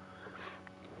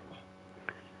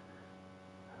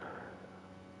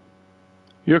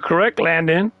 You're correct,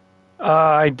 Landon.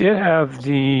 I did have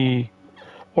the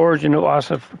original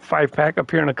Awesome 5-pack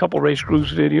appear in a couple Race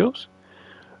Grooves videos.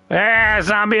 Ah,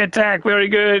 zombie attack, very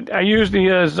good. I used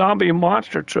the zombie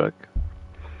monster truck.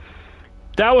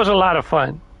 That was a lot of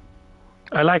fun.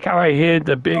 I like how I hid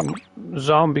the big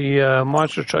zombie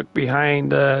monster truck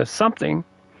behind something.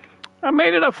 I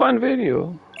made it a fun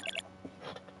video.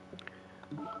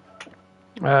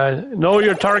 Know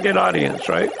your target audience,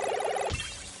 right?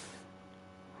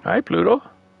 Hi, Pluto.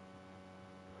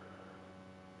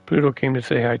 Pluto came to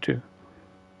say hi, too.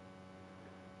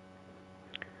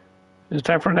 Is it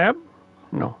time for a nap?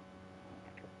 No.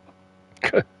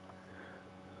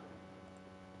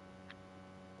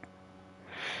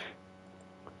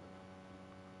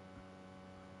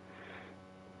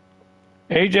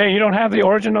 AJ, you don't have the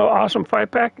original Awesome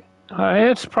 5-pack?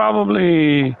 It's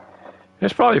probably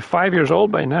 5 years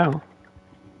old by now.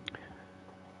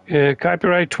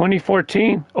 Copyright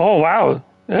 2014. Oh, wow.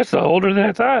 That's older than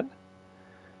I thought.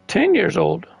 10 years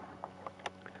old.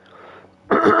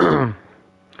 I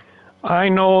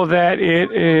know that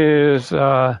it is...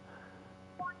 I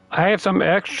had some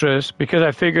extras because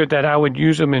I figured that I would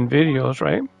use them in videos,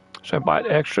 right? So I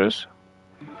bought extras.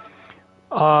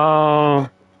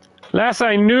 Last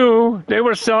I knew, they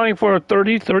were selling for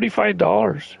 $30,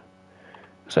 $35.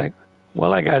 It's like,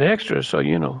 well, I got extras, so,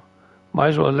 you know, might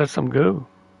as well let some go.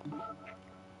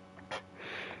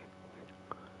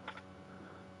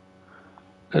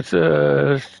 Let's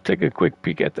take a quick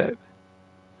peek at that.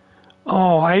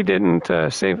 Oh, I didn't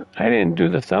save. I didn't do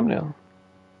the thumbnail.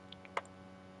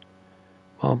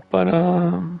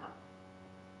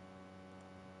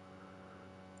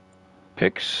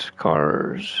 Picks,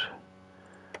 cars,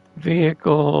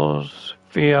 vehicles,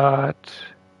 Fiat.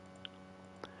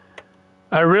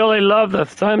 I really love the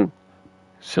thumb.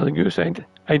 Silly goose.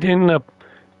 I didn't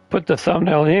put the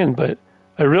thumbnail in, but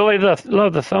I really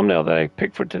love the thumbnail that I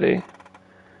picked for today,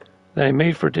 that I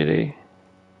made for today.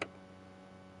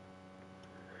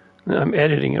 I'm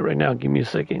editing it right now. Give me a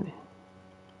second.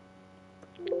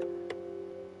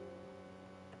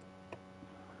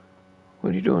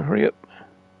 What are you doing? Hurry up.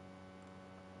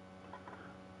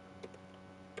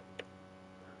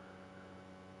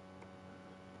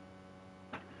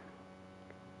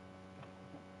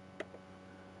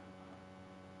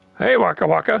 Hey, Waka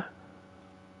Waka.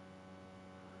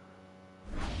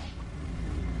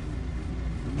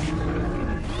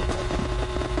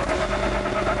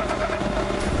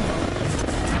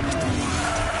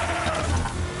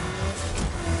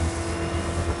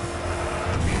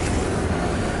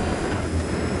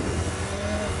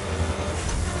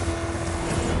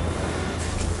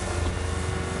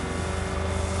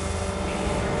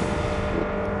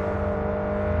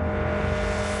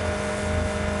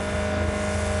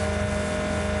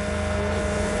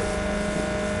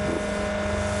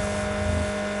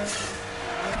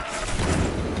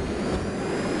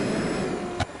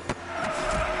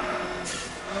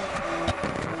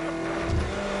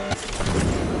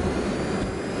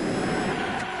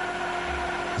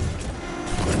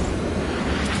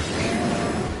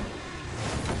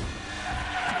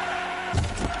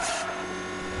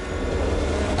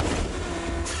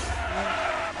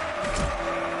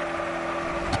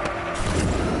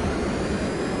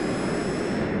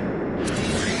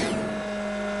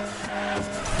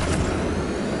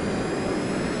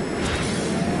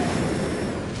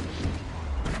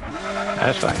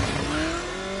 That's fine.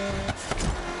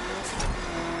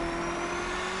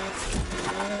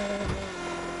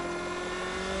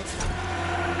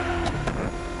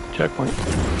 Checkpoint.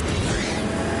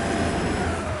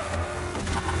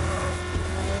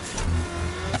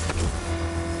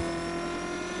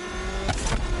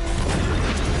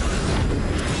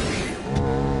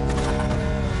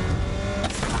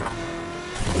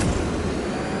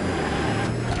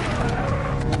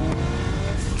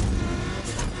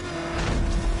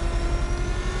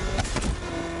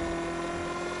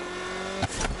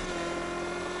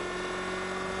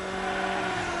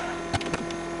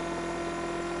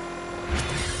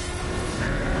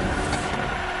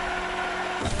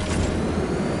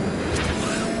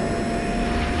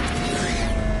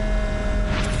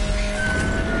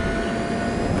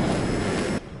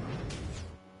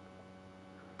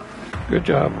 Good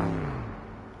job.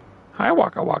 Hi,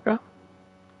 Waka Waka.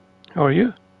 How are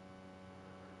you?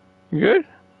 You good?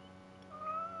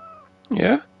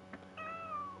 Yeah?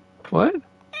 What?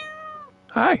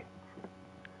 Hi.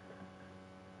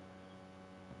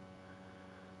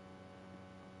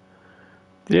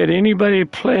 Did anybody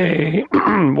play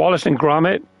Wallace and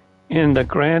Gromit in the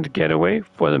Grand Getaway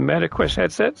for the MetaQuest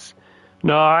headsets?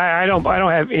 No, I don't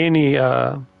have any.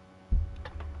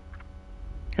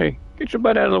 Hey, get your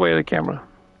butt out of the way of the camera.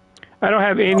 I don't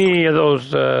have any of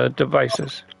those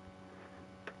devices.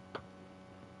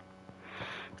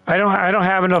 I don't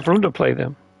have enough room to play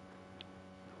them.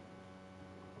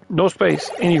 No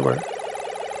space anywhere.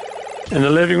 In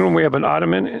the living room, we have an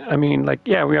ottoman. I mean, like,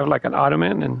 yeah, we have like an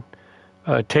ottoman and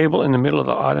a table in the middle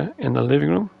of in the living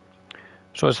room.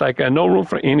 So it's like no room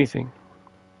for anything.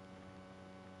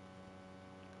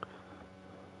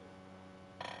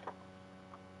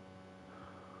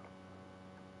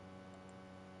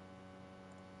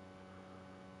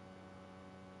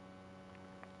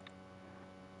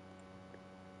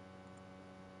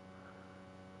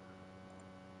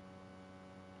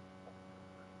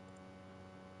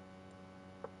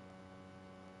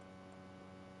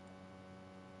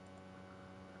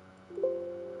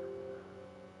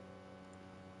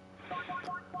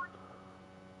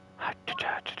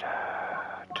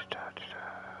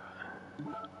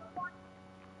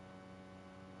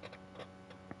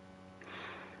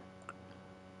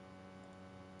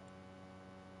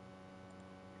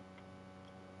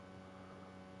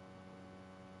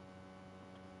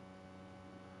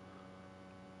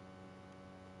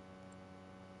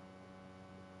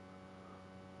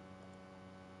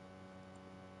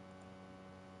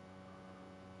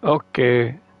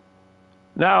 Okay.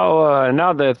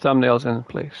 Now the thumbnail's in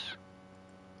place.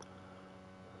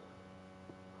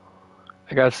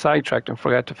 I got sidetracked and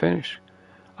forgot to finish.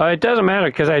 It doesn't matter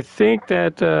because I think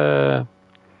that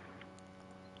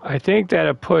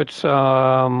it puts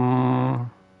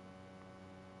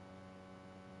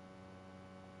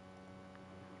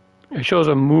it shows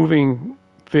a moving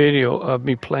video of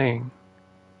me playing.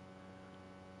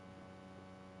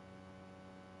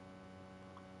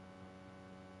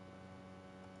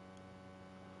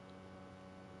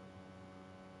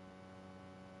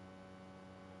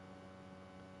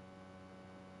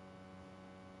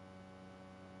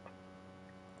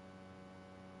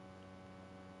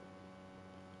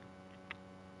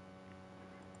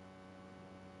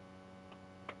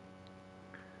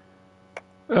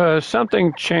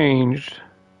 Something changed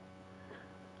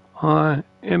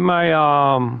in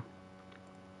my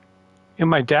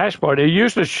dashboard. It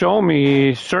used to show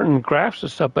me certain graphs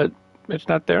and stuff, but it's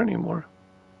not there anymore.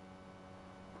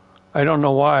 I don't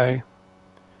know why.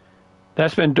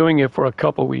 That's been doing it for a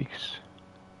couple weeks.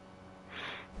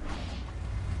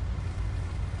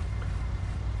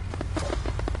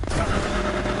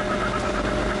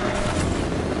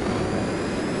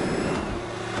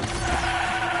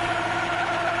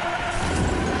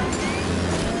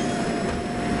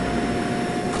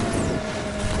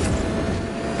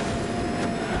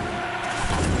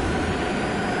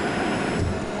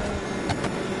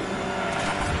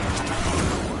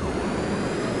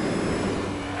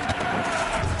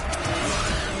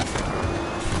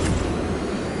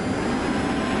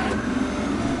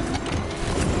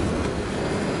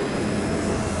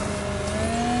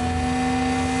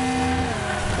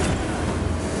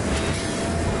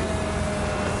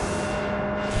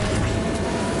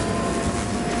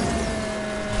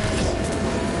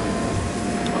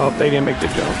 Oh, they didn't make the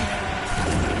jump.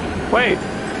 Wait,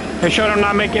 they showed them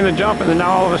not making the jump, and then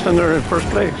now all of a sudden they're in first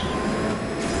place.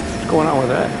 What's going on with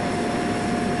that?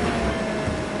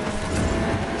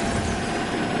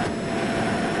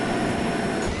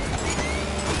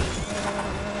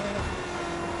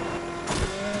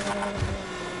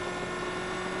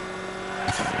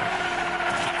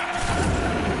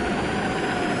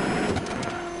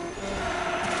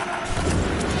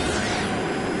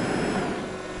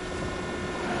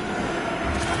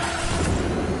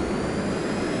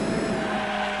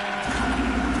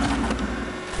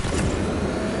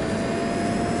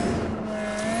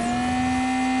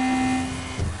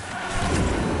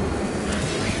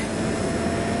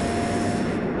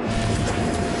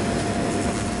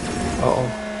 Uh-oh.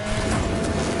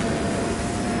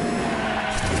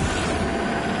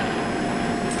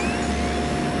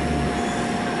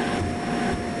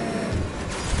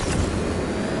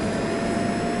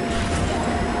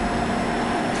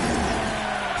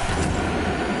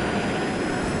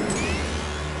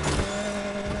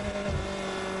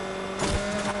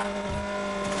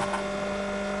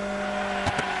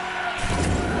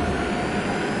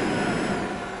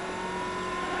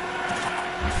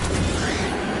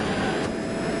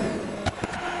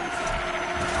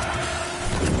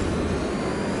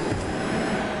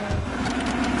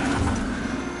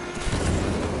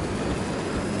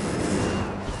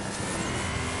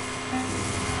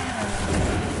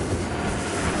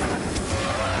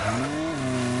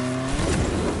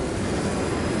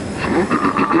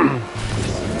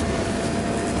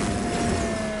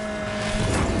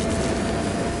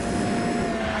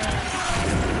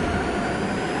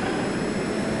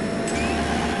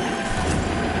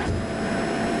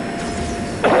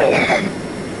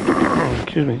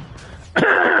 Excuse me.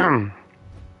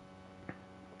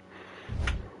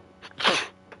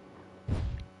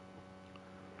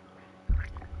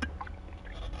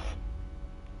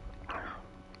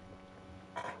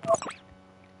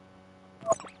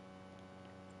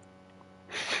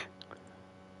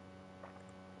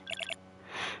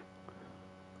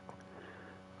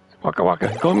 Waka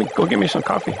waka, go get me some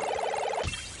coffee.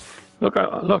 Look,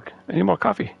 look, I need more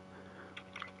coffee.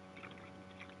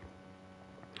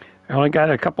 I only got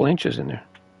a couple inches in there.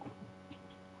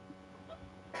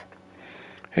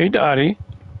 Hey, Dottie.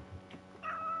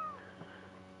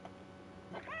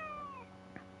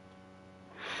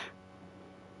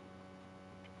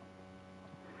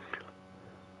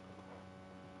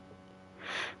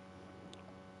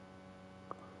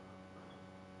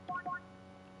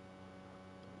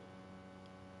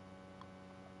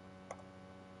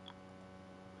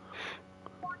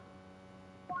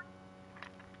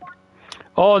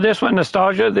 Oh, this one,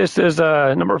 nostalgia. This is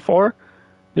number 4.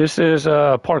 This is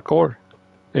parkour.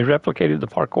 They replicated the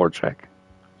parkour track.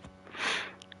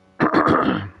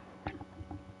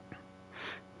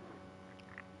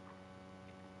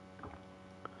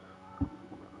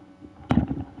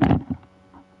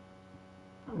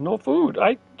 No food.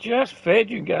 I just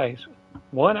fed you guys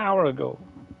 1 hour ago.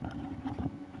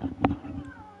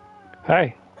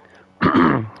 Hi.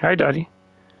 Hi, Daddy.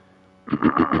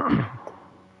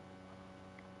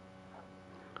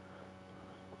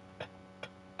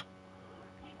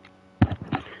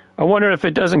 I wonder if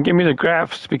it doesn't give me the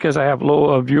graphs because I have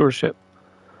low viewership.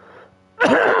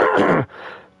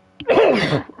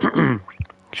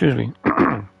 Excuse me.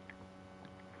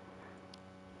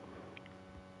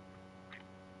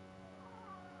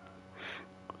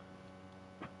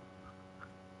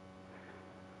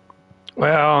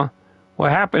 Well,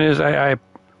 what happened is I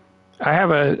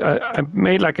have I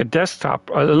made like a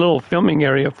desktop, a little filming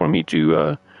area for me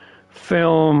to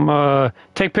film,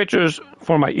 take pictures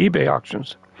for my eBay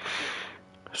auctions.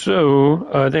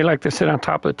 So they like to sit on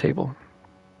top of the table.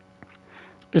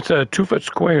 It's a 2-foot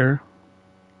square.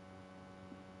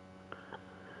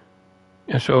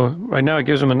 And so right now it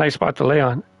gives them a nice spot to lay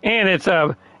on. And it's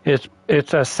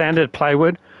a sanded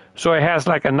plywood. So it has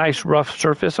like a nice rough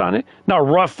surface on it. Not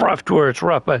rough to where it's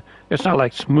rough, but it's not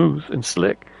like smooth and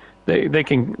slick. They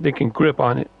can grip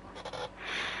on it.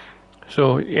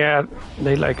 So yeah,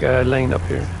 they like laying up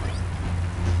here.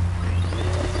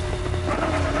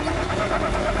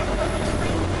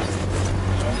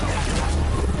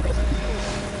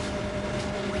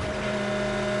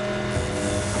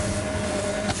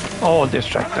 Oh,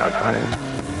 distract out on him.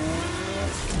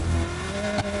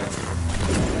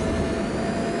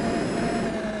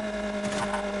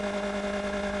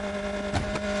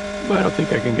 But I don't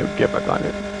think I can get back on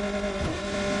it.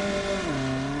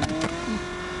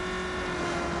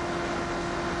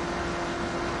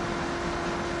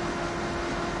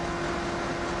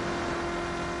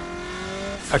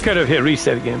 I could have hit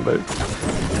reset again, but...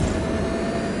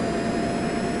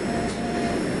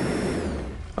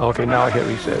 Okay, now I hit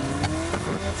reset.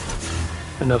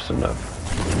 Enough's enough.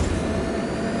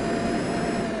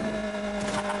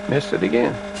 Missed it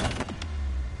again.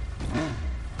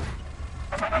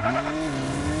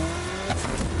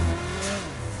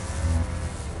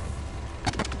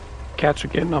 Cats are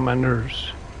getting on my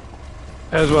nerves,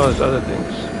 as well as other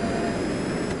things.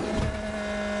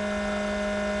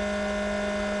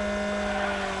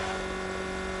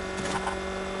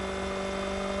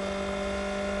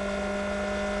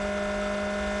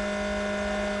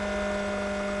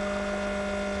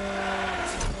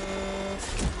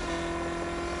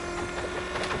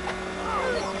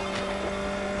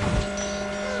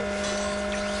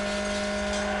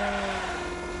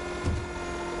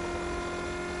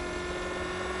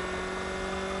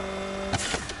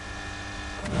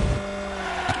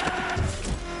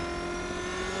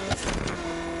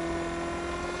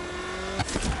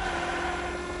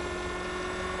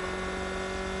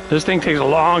 This thing takes a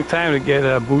long time to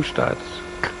get boost dots.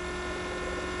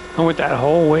 I went that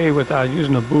whole way without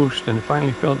using a boost and it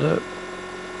finally filled up.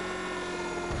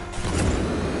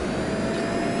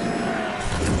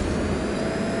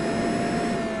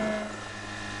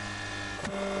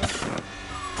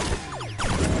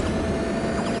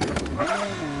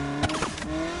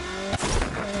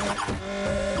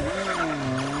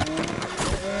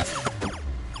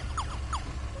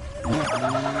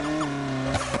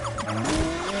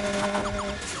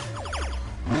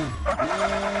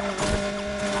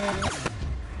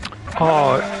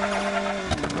 Oh,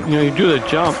 you know, you do the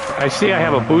jump. I see I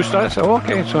have a boost on it, so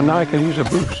okay, so now I can use a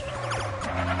boost.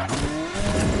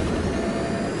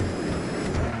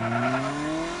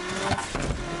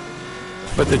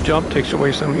 But the jump takes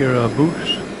away some of your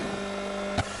boost.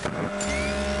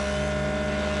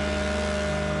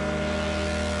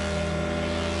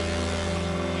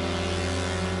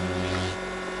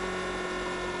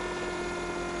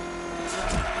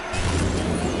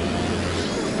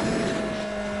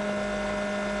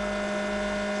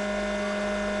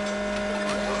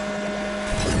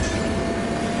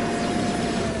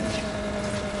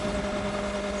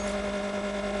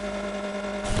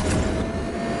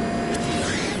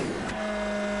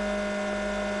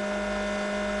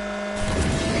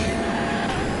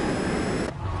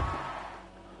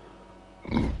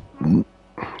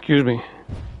 Excuse me.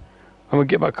 I'm gonna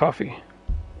get my coffee.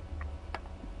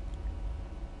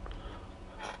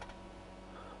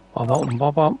 Don't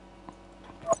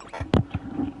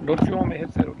chew on my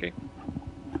headset, okay?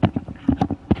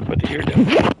 Put the ear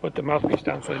down. Put the mouthpiece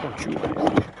down so I don't chew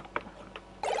on it.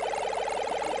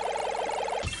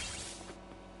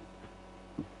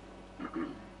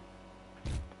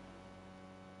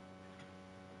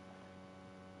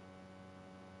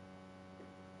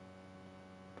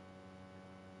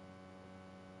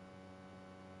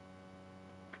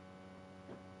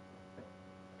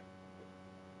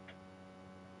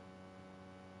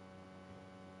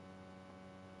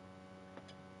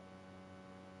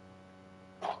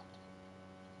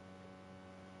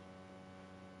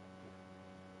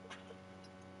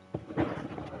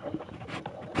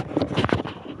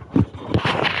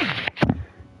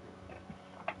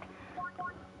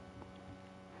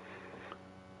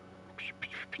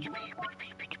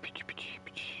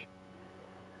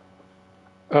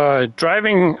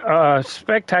 Driving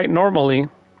spec type normally,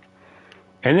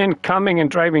 and then coming and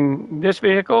driving this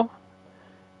vehicle,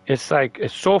 it's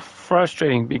so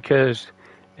frustrating because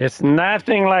it's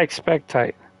nothing like spec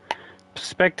type.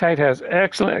 Spec type has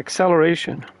excellent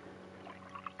acceleration.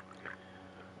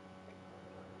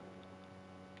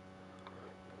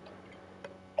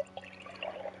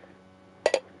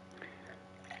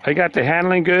 I got the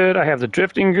handling good. I have the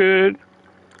drifting good.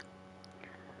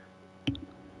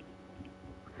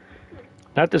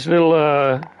 Not this little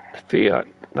Fiat.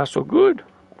 Not so good.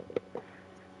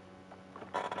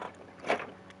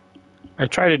 I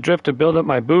try to drift to build up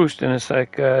my boost, and it's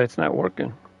like it's not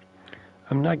working.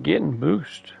 I'm not getting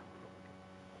boost.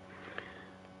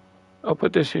 I'll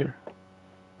put this here.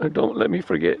 Don't let me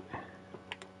forget.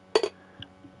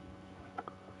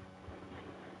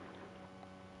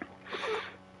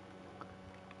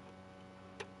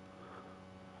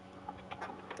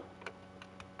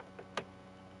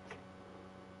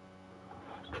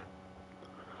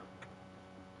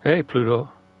 Hey, Pluto.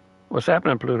 What's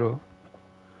happening, Pluto?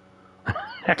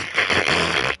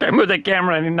 I moved the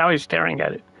camera and now he's staring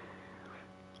at it.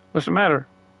 What's the matter?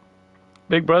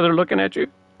 Big brother looking at you?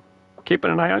 Keeping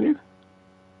an eye on you?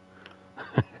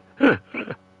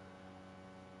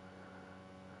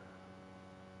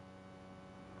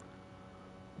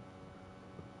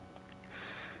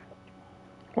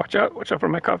 Watch out for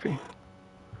my coffee.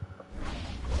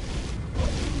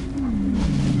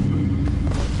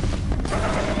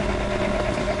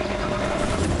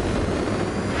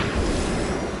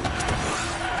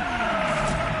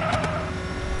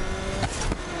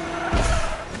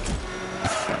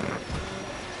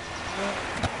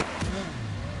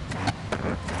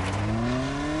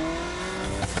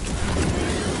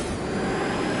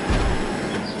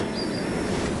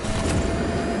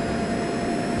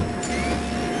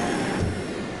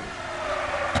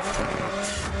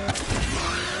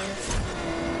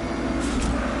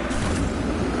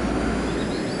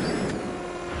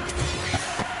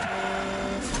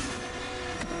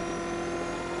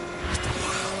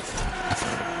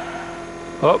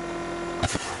 Oh,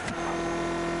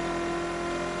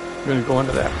 I'm gonna go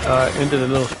into that, into the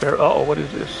little spare. Oh, what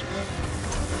is this?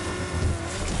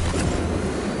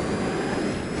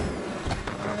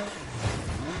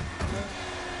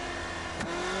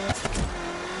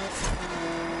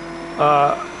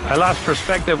 I lost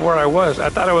perspective where I was. I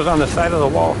thought I was on the side of the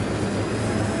wall.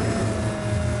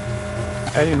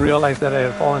 I didn't realize that I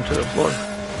had fallen to the floor.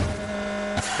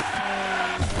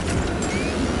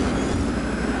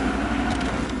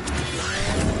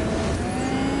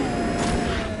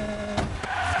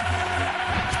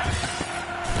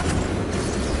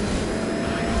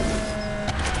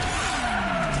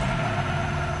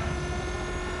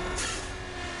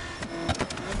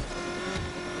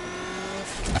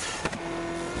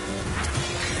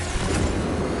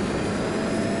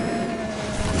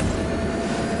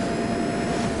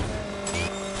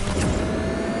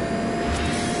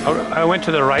 I went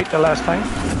to the right the last time.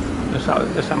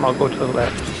 This time I'll go to the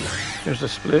left. There's a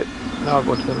split. Now I'll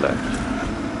go to the left.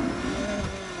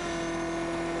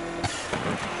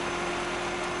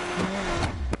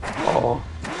 Oh.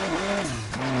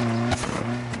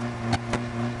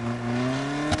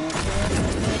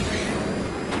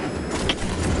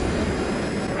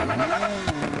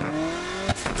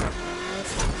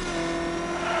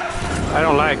 I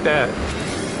don't like that.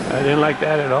 I didn't like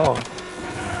that at all.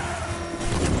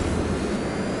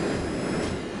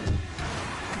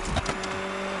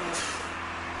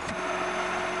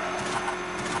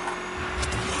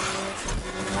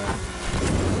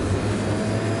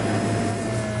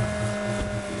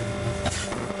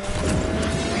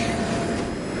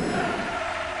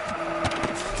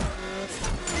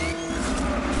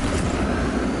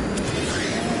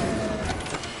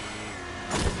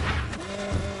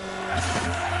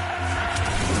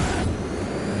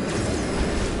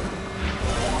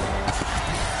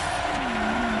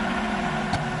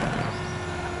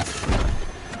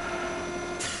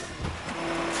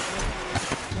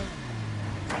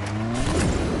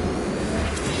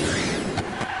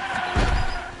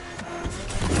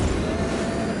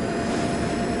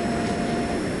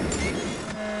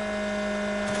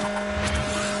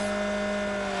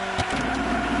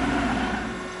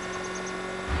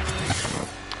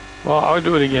 Well, I'll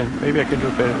do it again. Maybe I can do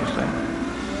it better this time.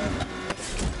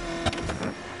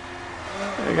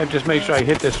 I gotta just make sure I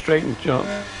hit this straight and jump.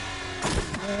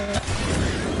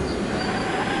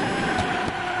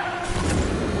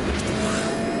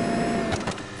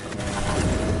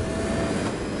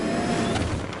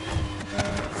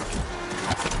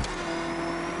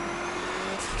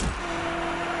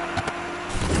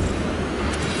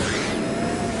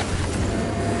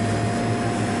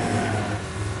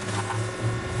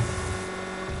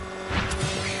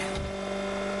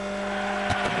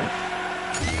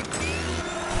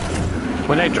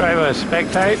 When I drive a spec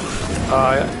type,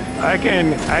 I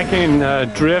can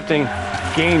drift and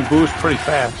gain boost pretty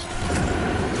fast.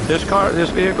 This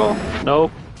vehicle, nope.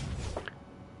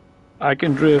 I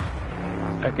can drift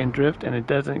I can drift, and it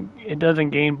doesn't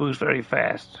gain boost very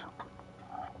fast.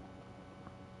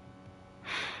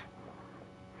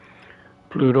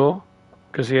 Pluto,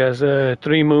 because he has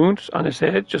 3 moons on his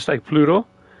head, just like Pluto.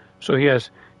 So he has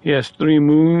 3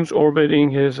 moons orbiting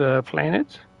his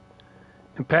planets.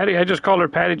 And Patty, I just called her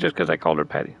Patty just because I called her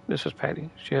Patty. This is Patty.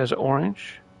 She has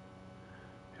orange.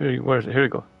 Where is it? Here we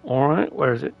go. Orange.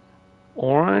 Where is it?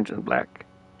 Orange and black.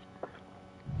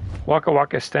 Waka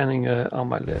Waka is standing on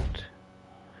my left.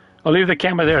 I'll leave the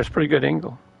camera there. It's a pretty good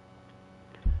angle.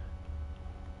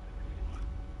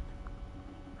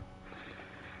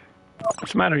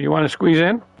 What's the matter? You want to squeeze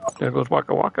in? There goes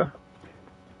Waka Waka.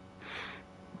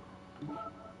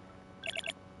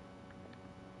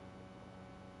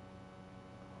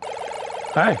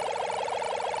 Hi.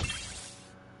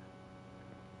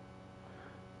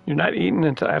 You're not eating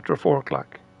until after 4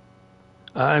 o'clock.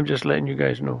 I'm just letting you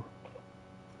guys know.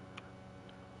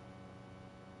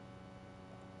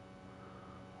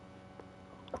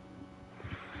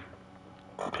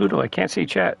 Pluto, I can't see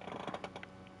chat.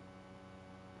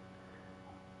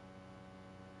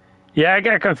 Yeah, I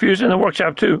got confused in the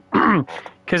workshop too.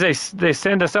 Because they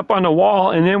send us up on the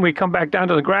wall and then we come back down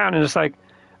to the ground and it's like,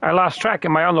 I lost track.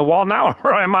 Am I on the wall now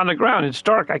or am I on the ground? It's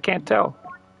dark. I can't tell.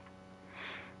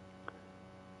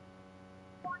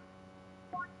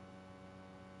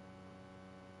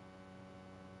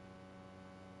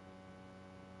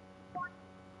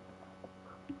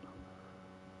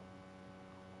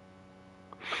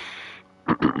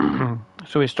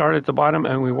 So we start at the bottom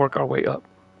and we work our way up.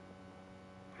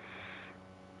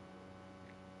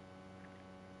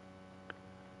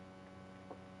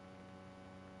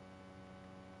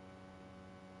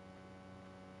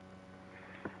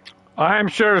 I'm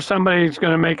sure somebody's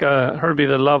going to make a Herbie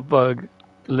the Love Bug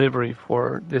livery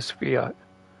for this Fiat.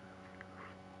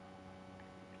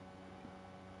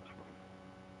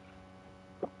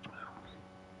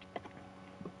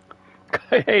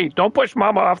 Hey, don't push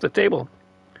Mama off the table.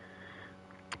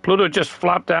 Pluto just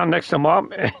flopped down next to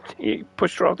Mom and he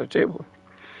pushed her off the table.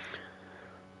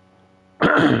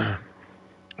 I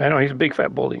know, he's a big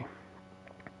fat bully.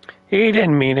 He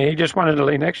didn't mean it. He just wanted to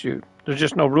lay next to you. There's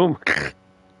just no room.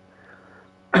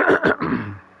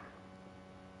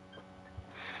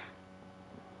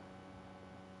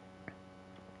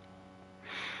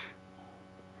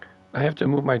 I have to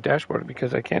move my dashboard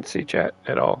because I can't see chat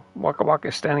at all. Waka Waka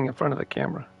is standing in front of the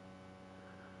camera,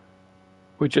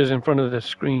 which is in front of the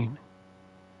screen.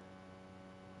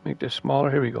 Make this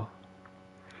smaller. Here we go.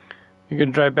 You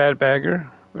can drive Bad Bagger.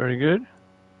 Very good.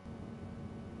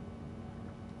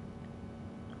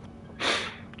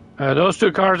 Those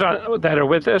 2 cars that are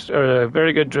with us are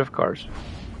very good drift cars.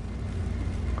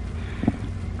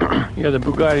 You have the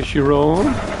Bugatti Chiron,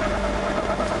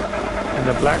 and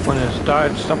the black one is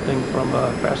Dodge something from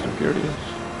Fast and Furious.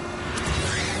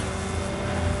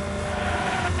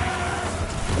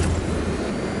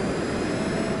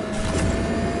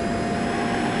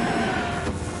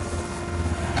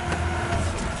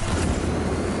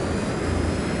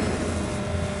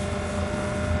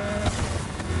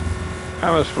 I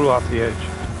almost flew off the edge.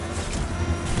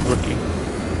 Rookie.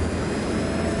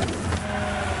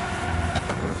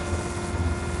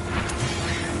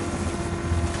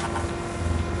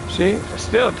 See,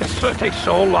 still, it takes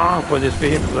so long for this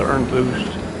vehicle to earn boost.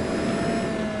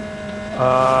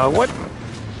 What?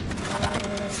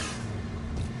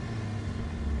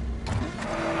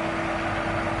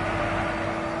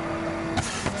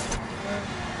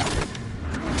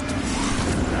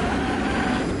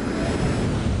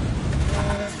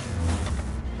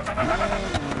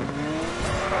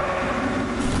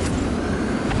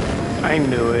 I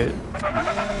knew it.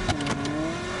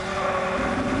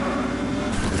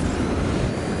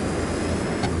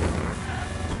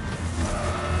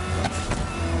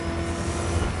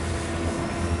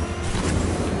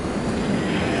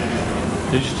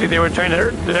 Did you see they were trying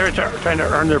to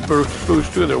earn their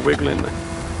boost too? They're wiggling.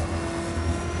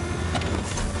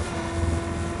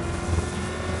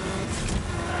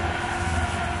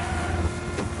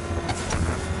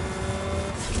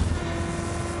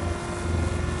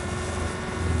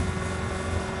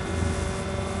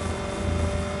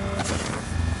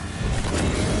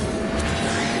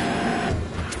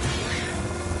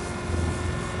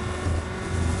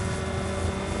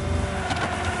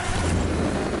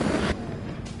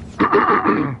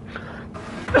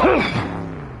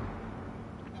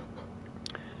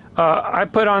 I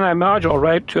put on that module,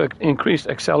 right, to increase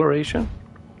acceleration,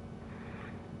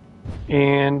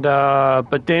 and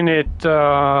but then it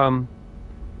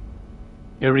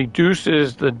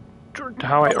reduces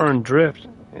how I earn drift.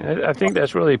 I think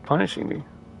that's really punishing me.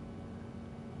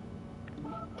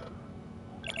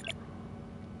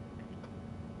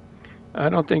 I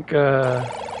don't think I'll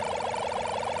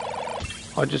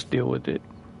just deal with it.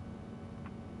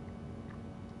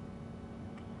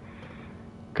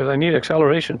 Because I need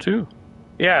acceleration too.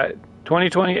 Yeah,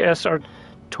 2020 SR,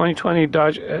 2020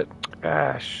 Dodge.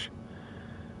 Gosh,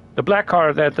 the black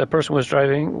car that the person was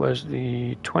driving was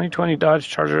the 2020 Dodge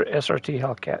Charger SRT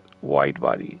Hellcat wide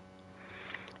body.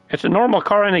 It's a normal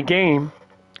car in a game.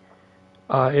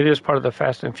 It is part of the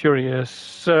Fast and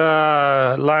Furious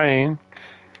line,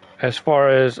 as far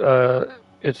as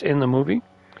it's in the movie.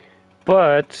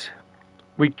 But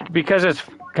because it's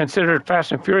considered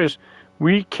Fast and Furious,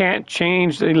 we can't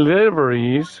change the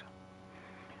liveries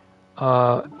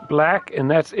black, and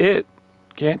that's it.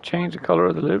 Can't change the color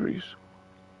of the liveries.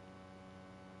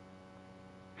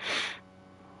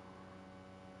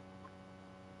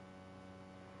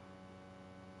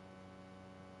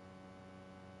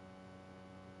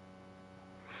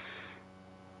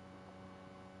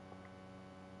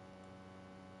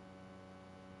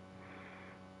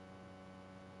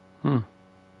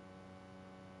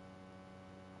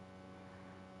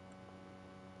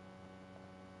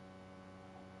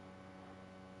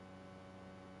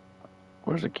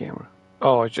 Where's the camera?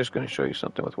 Oh, I was just going to show you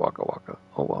something with Waka Waka.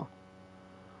 Oh, well.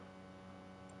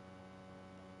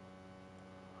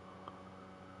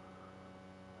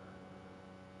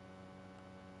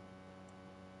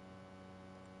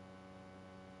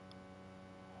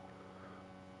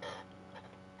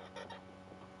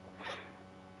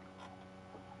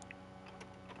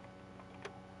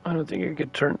 I don't think I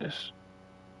could turn this.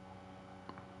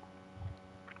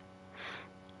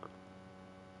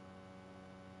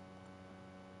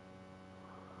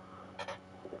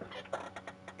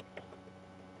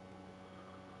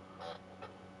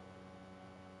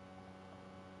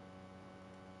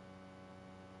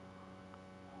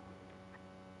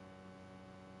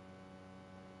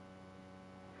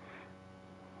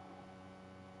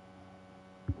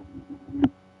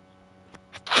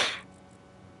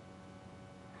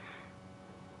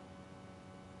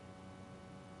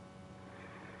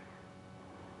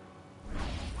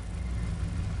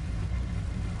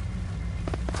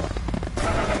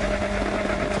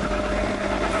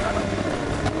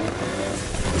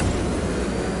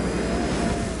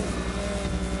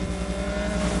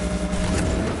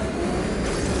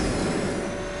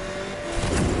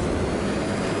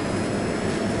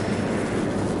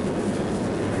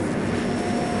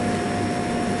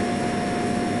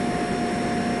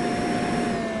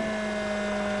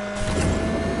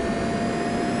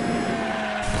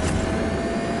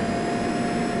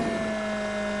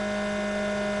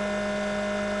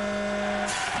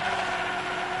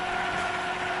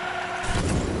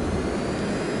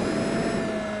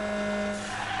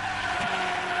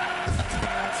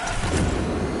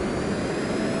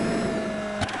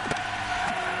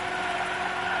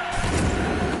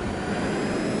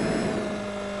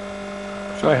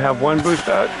 So I have one boost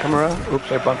out, come around.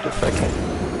 Oops, I bumped it second.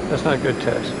 That's not a good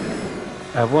test.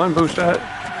 I have one boost out.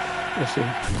 Let's see.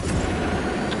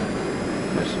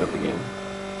 Mess it up again.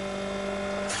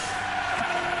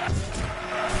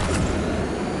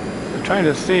 I'm trying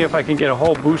to see if I can get a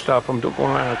whole boost out from going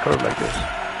around a curve like this.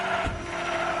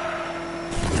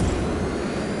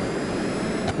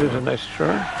 Here's a nice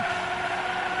turn.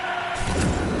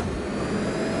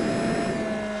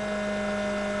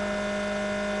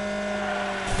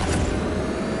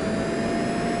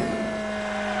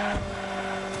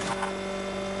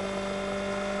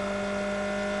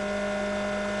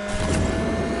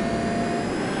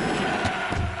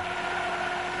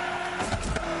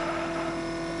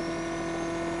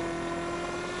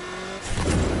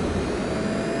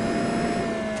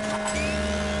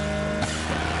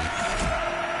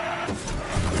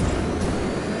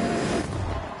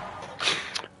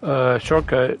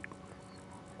 Shortcut.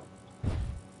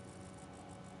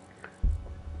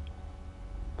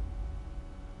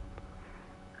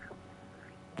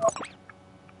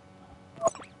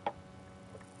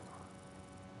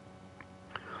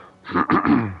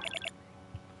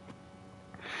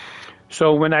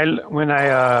 So when I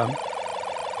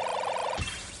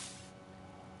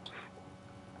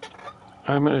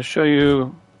I'm going to show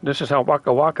you, this is how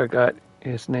Waka Waka got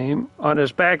his name. On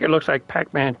his back, it looks like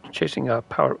Pac-Man chasing a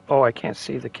power. Oh, I can't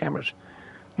see the cameras.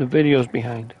 The video's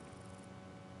behind.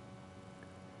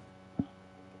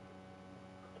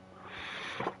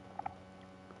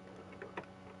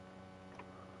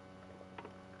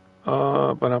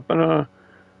 But I don't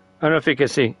know if you can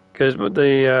see because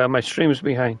the my stream's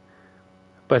behind.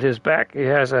 But his back, he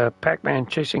has a Pac-Man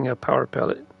chasing a power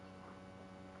pellet.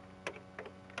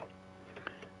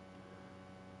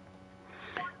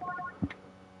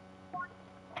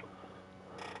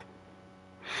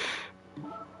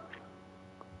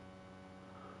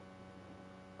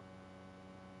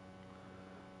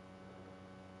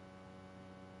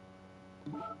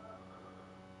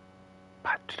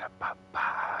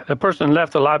 The person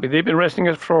left the lobby. They've been resting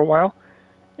us for a while,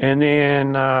 and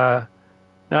then now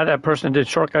that person did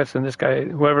shortcuts, and this guy,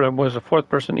 whoever was the fourth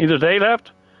person, either they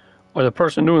left or the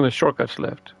person doing the shortcuts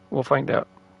left. We'll find out.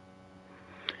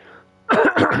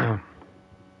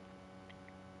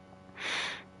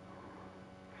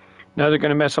 Now they're going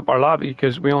to mess up our lobby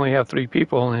because we only have 3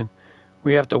 people, and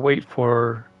we have to wait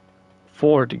for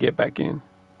 4 to get back in,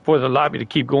 for the lobby to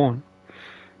keep going.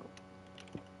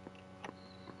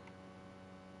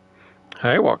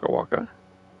 Hi, Waka Waka.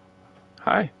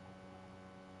 Hi.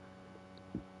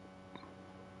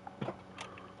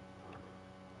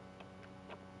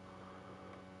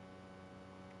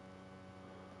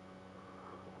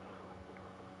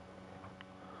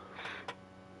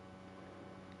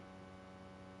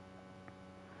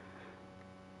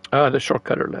 The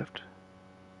shortcutter left.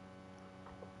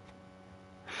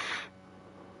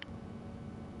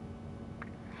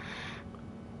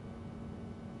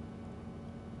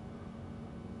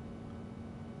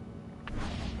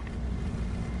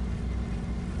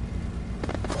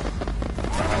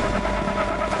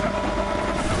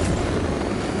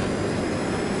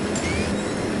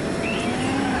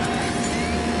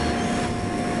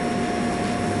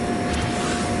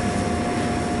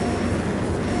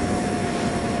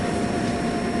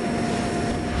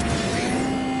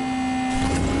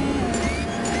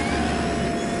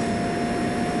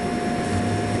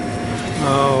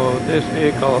 This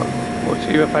vehicle, we'll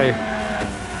see if I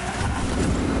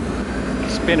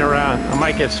spin around. I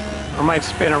might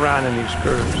spin around in these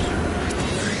curves.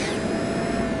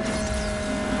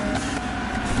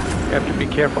 You have to be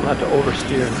careful not to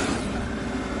oversteer.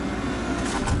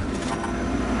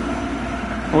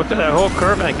 I went through that whole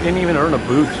curve and I didn't even earn a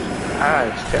boost.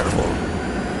 It's terrible.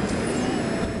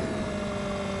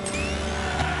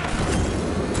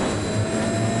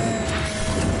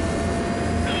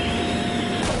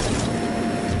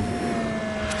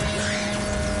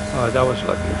 Oh, that was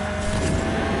lucky.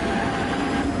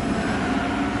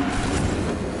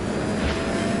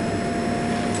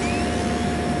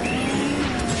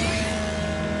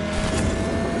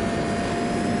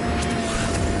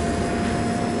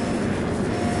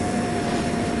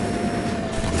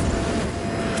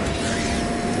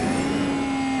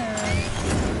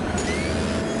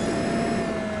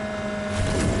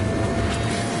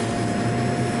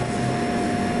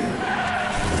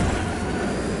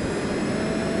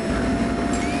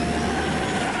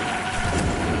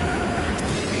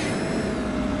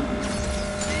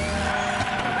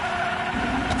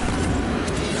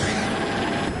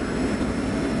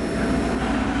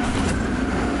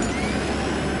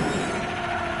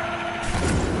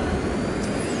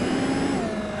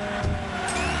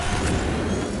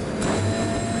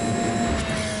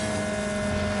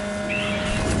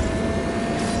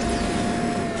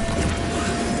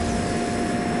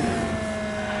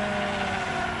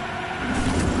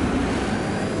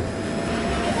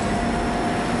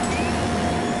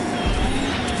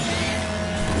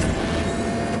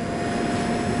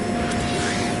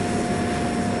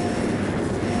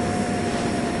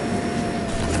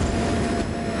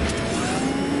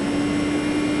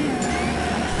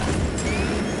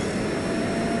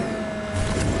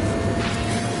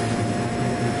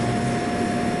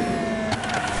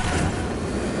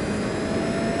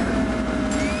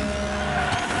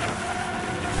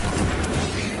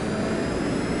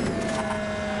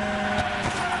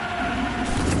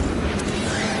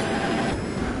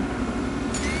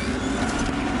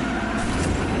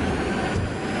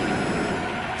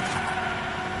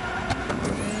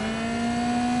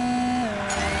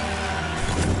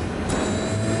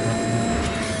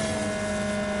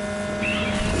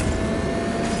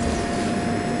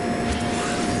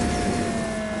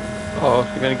 Oh,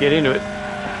 you're gonna get into it.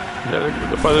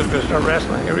 The brother's gonna start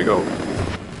wrestling. Here we go.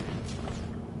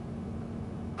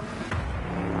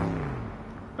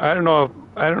 I don't know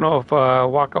if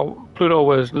Waka Pluto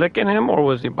was licking him or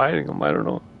was he biting him. I don't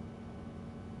know.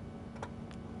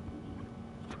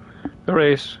 The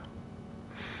race.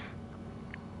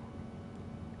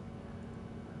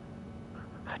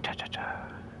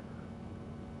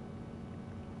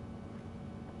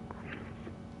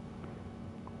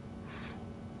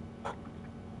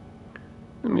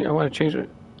 I want to change it.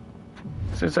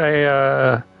 Since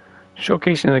I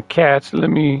showcasing the cats, let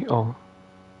me. Oh.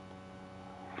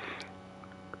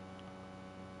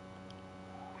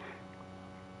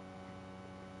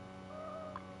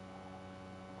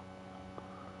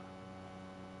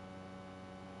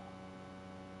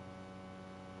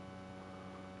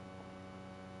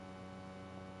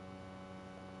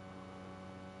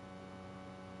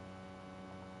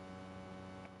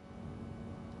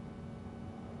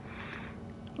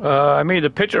 I made the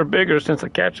picture bigger since the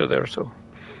cats are there, so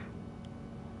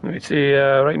let me see.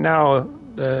 Right now,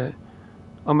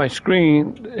 on my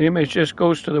screen, the image just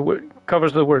goes to the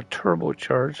covers the word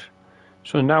turbocharged.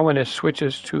 So now when it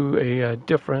switches to a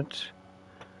different,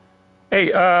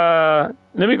 hey, let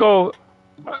me go.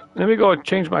 Let me go and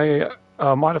change my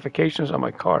modifications on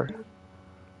my car.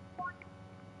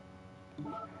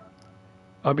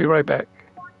 I'll be right back.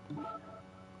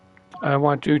 I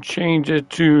want to change it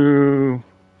to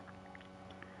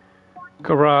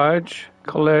garage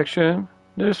collection.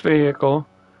 This vehicle.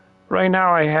 Right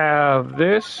now I have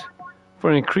this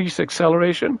for increased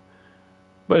acceleration,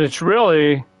 but it's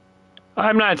really,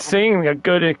 I'm not seeing a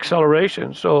good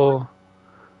acceleration. So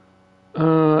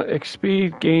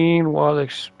speed gain while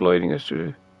exploiting a.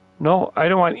 No, I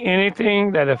don't want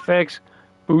anything that affects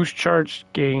boost charge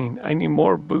gain. I need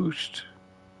more boost.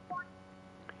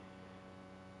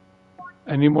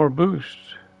 I need more boost.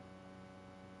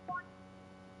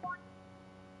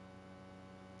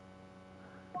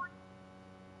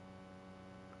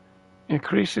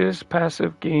 Increases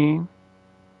passive gain.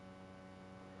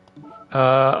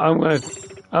 I'm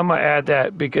gonna add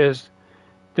that because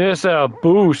this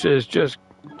boost is just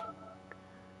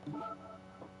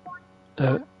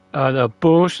the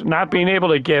boost. Not being able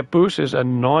to get boost is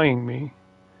annoying me.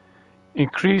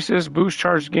 Increases boost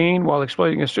charge gain while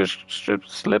exploiting a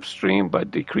slipstream,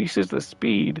 but decreases the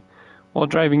speed while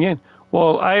driving in.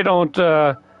 Well, I don't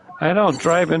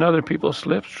drive in other people's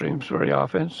slipstreams very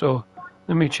often, so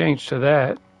let me change to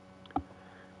that.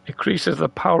 Increases the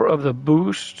power of the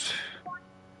boost.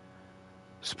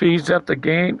 Speeds up the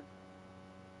gain.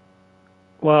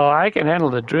 Well, I can handle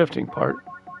the drifting part.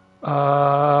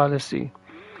 Let's see.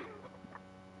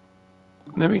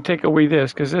 Let me take away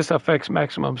this because this affects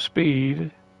maximum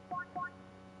speed.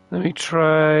 Let me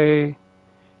try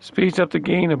speeds up the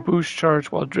gain of boost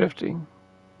charge while drifting.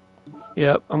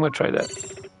 Yep, I'm gonna try that.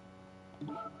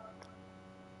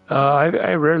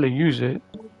 I rarely use it.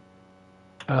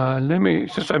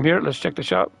 Since I'm here, let's check the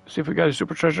shop. See if we got a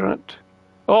supercharger on it.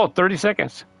 Oh, 30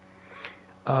 seconds.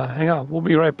 Hang on, we'll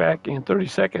be right back in 30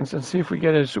 seconds and see if we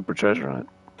get a supercharger on it.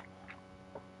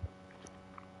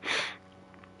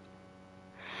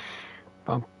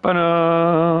 Bum,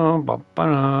 bum,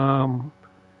 bum.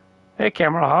 Hey,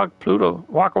 camera hog, Pluto,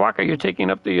 Waka Waka, you're taking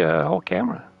up the whole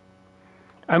camera.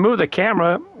 I moved the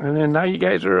camera, and then now you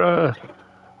guys are.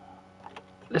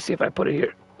 Let's see if I put it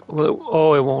here.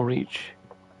 Oh, it won't reach.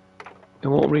 It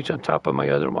won't reach on top of my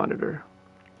other monitor.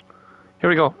 Here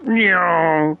we go.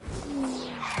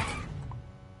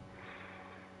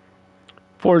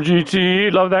 Ford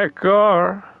GT, love that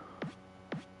car.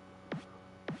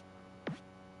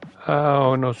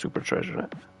 Oh, no supercharger in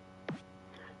it.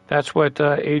 That's what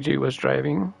AJ was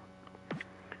driving.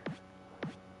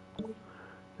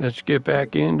 Let's get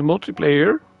back into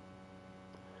multiplayer.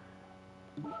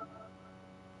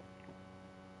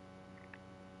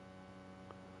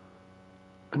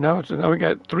 And now we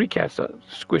got 3 cats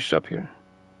squished up here.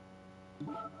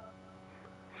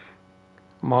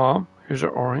 Mom, here's our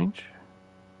orange.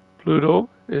 Pluto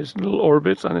is little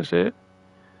orbits on his head.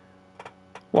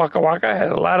 Waka Waka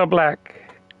has a lot of black,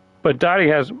 but Dottie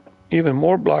has even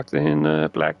more black than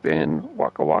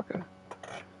Waka Waka.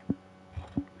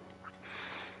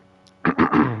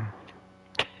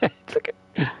 Look at.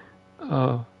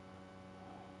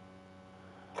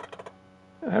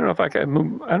 I don't know if I can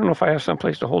move. I don't know if I have some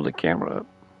place to hold the camera up.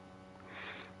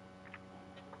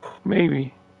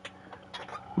 Maybe.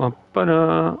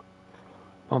 Bum-ba-da.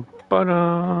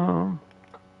 Bum-ba-da.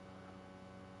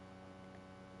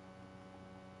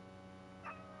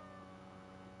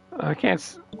 I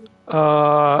can't.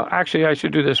 Actually, I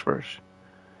should do this first.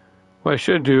 What I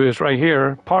should do is right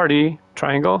here, party,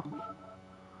 triangle.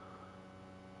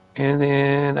 And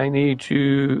then I need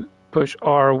to push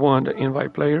R1 to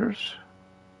invite players.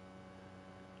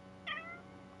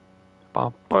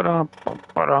 Bum-ba-dum,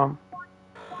 bum-ba-dum.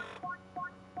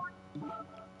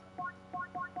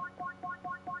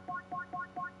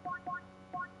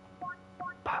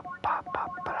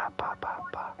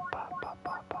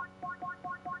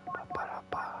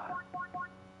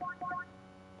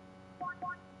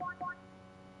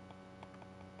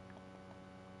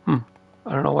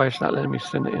 I don't know why it's not letting me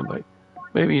send the invite.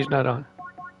 Maybe he's not on.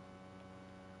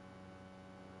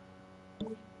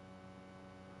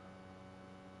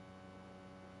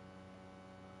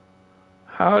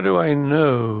 How do I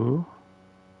know?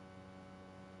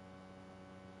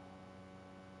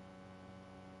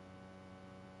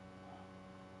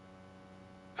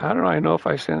 How do I know if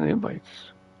I send invites?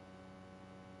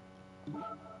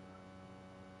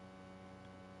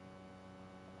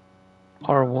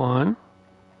 R1.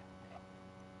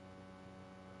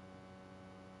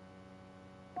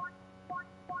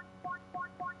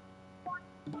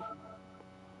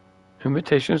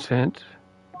 Invitation sent.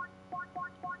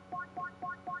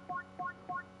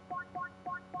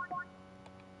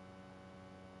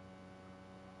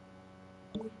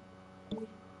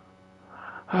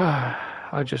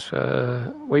 I'll just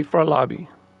wait for a lobby.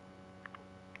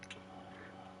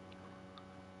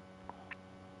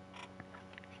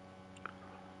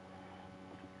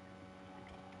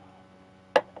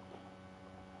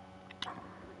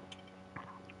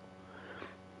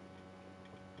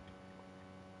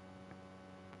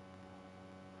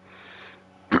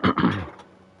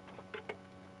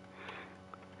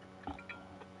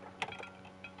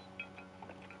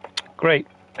 Great.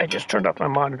 I just turned off my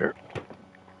monitor.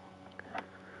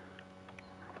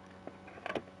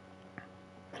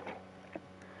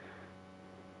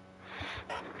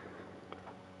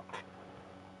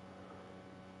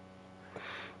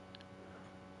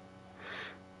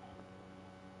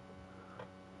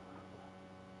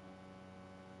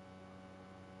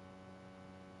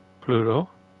 Pluto,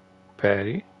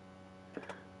 Patty.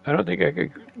 I don't think I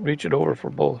could reach it over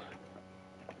for both.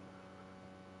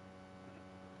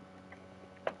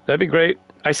 That'd be great.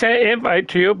 I sent an invite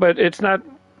to you, but it's not.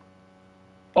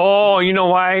 Oh, you know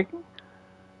why?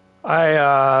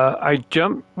 I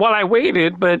jumped. Well, I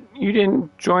waited, but you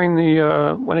didn't join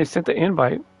the when I sent the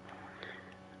invite.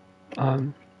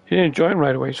 You didn't join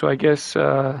right away, so I guess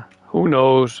who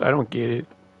knows? I don't get it.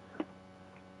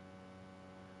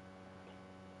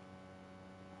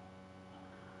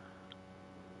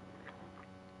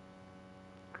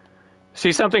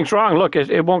 See, something's wrong. Look,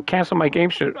 it won't cancel my game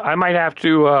shoot. I might have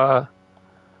to. I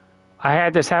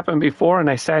had this happen before, and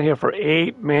I sat here for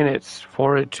 8 minutes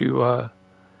for it to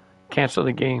cancel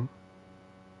the game.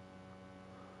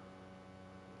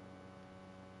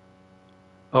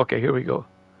 Okay, here we go.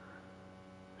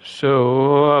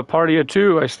 So, party of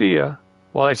two, I see ya.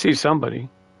 Well, I see somebody.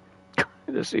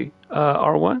 Let's see.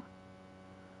 R1?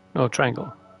 No,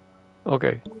 triangle.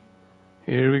 Okay.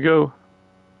 Here we go.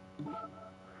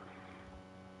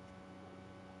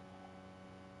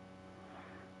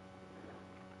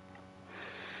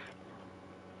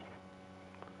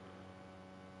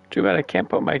 Too bad I can't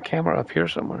put my camera up here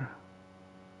somewhere.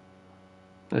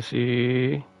 Let's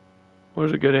see.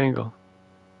 Where's a good angle?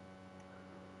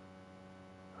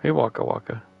 Hey, Waka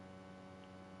Waka.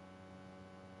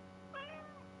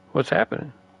 What's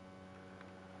happening?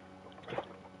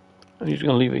 I'm just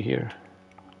going to leave it here.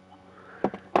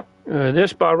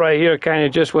 This spot right here kind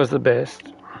of just was the best.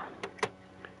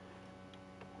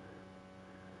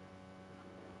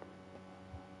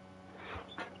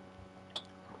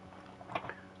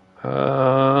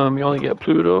 You only get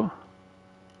Pluto.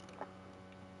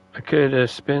 I could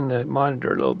spin the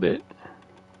monitor a little bit.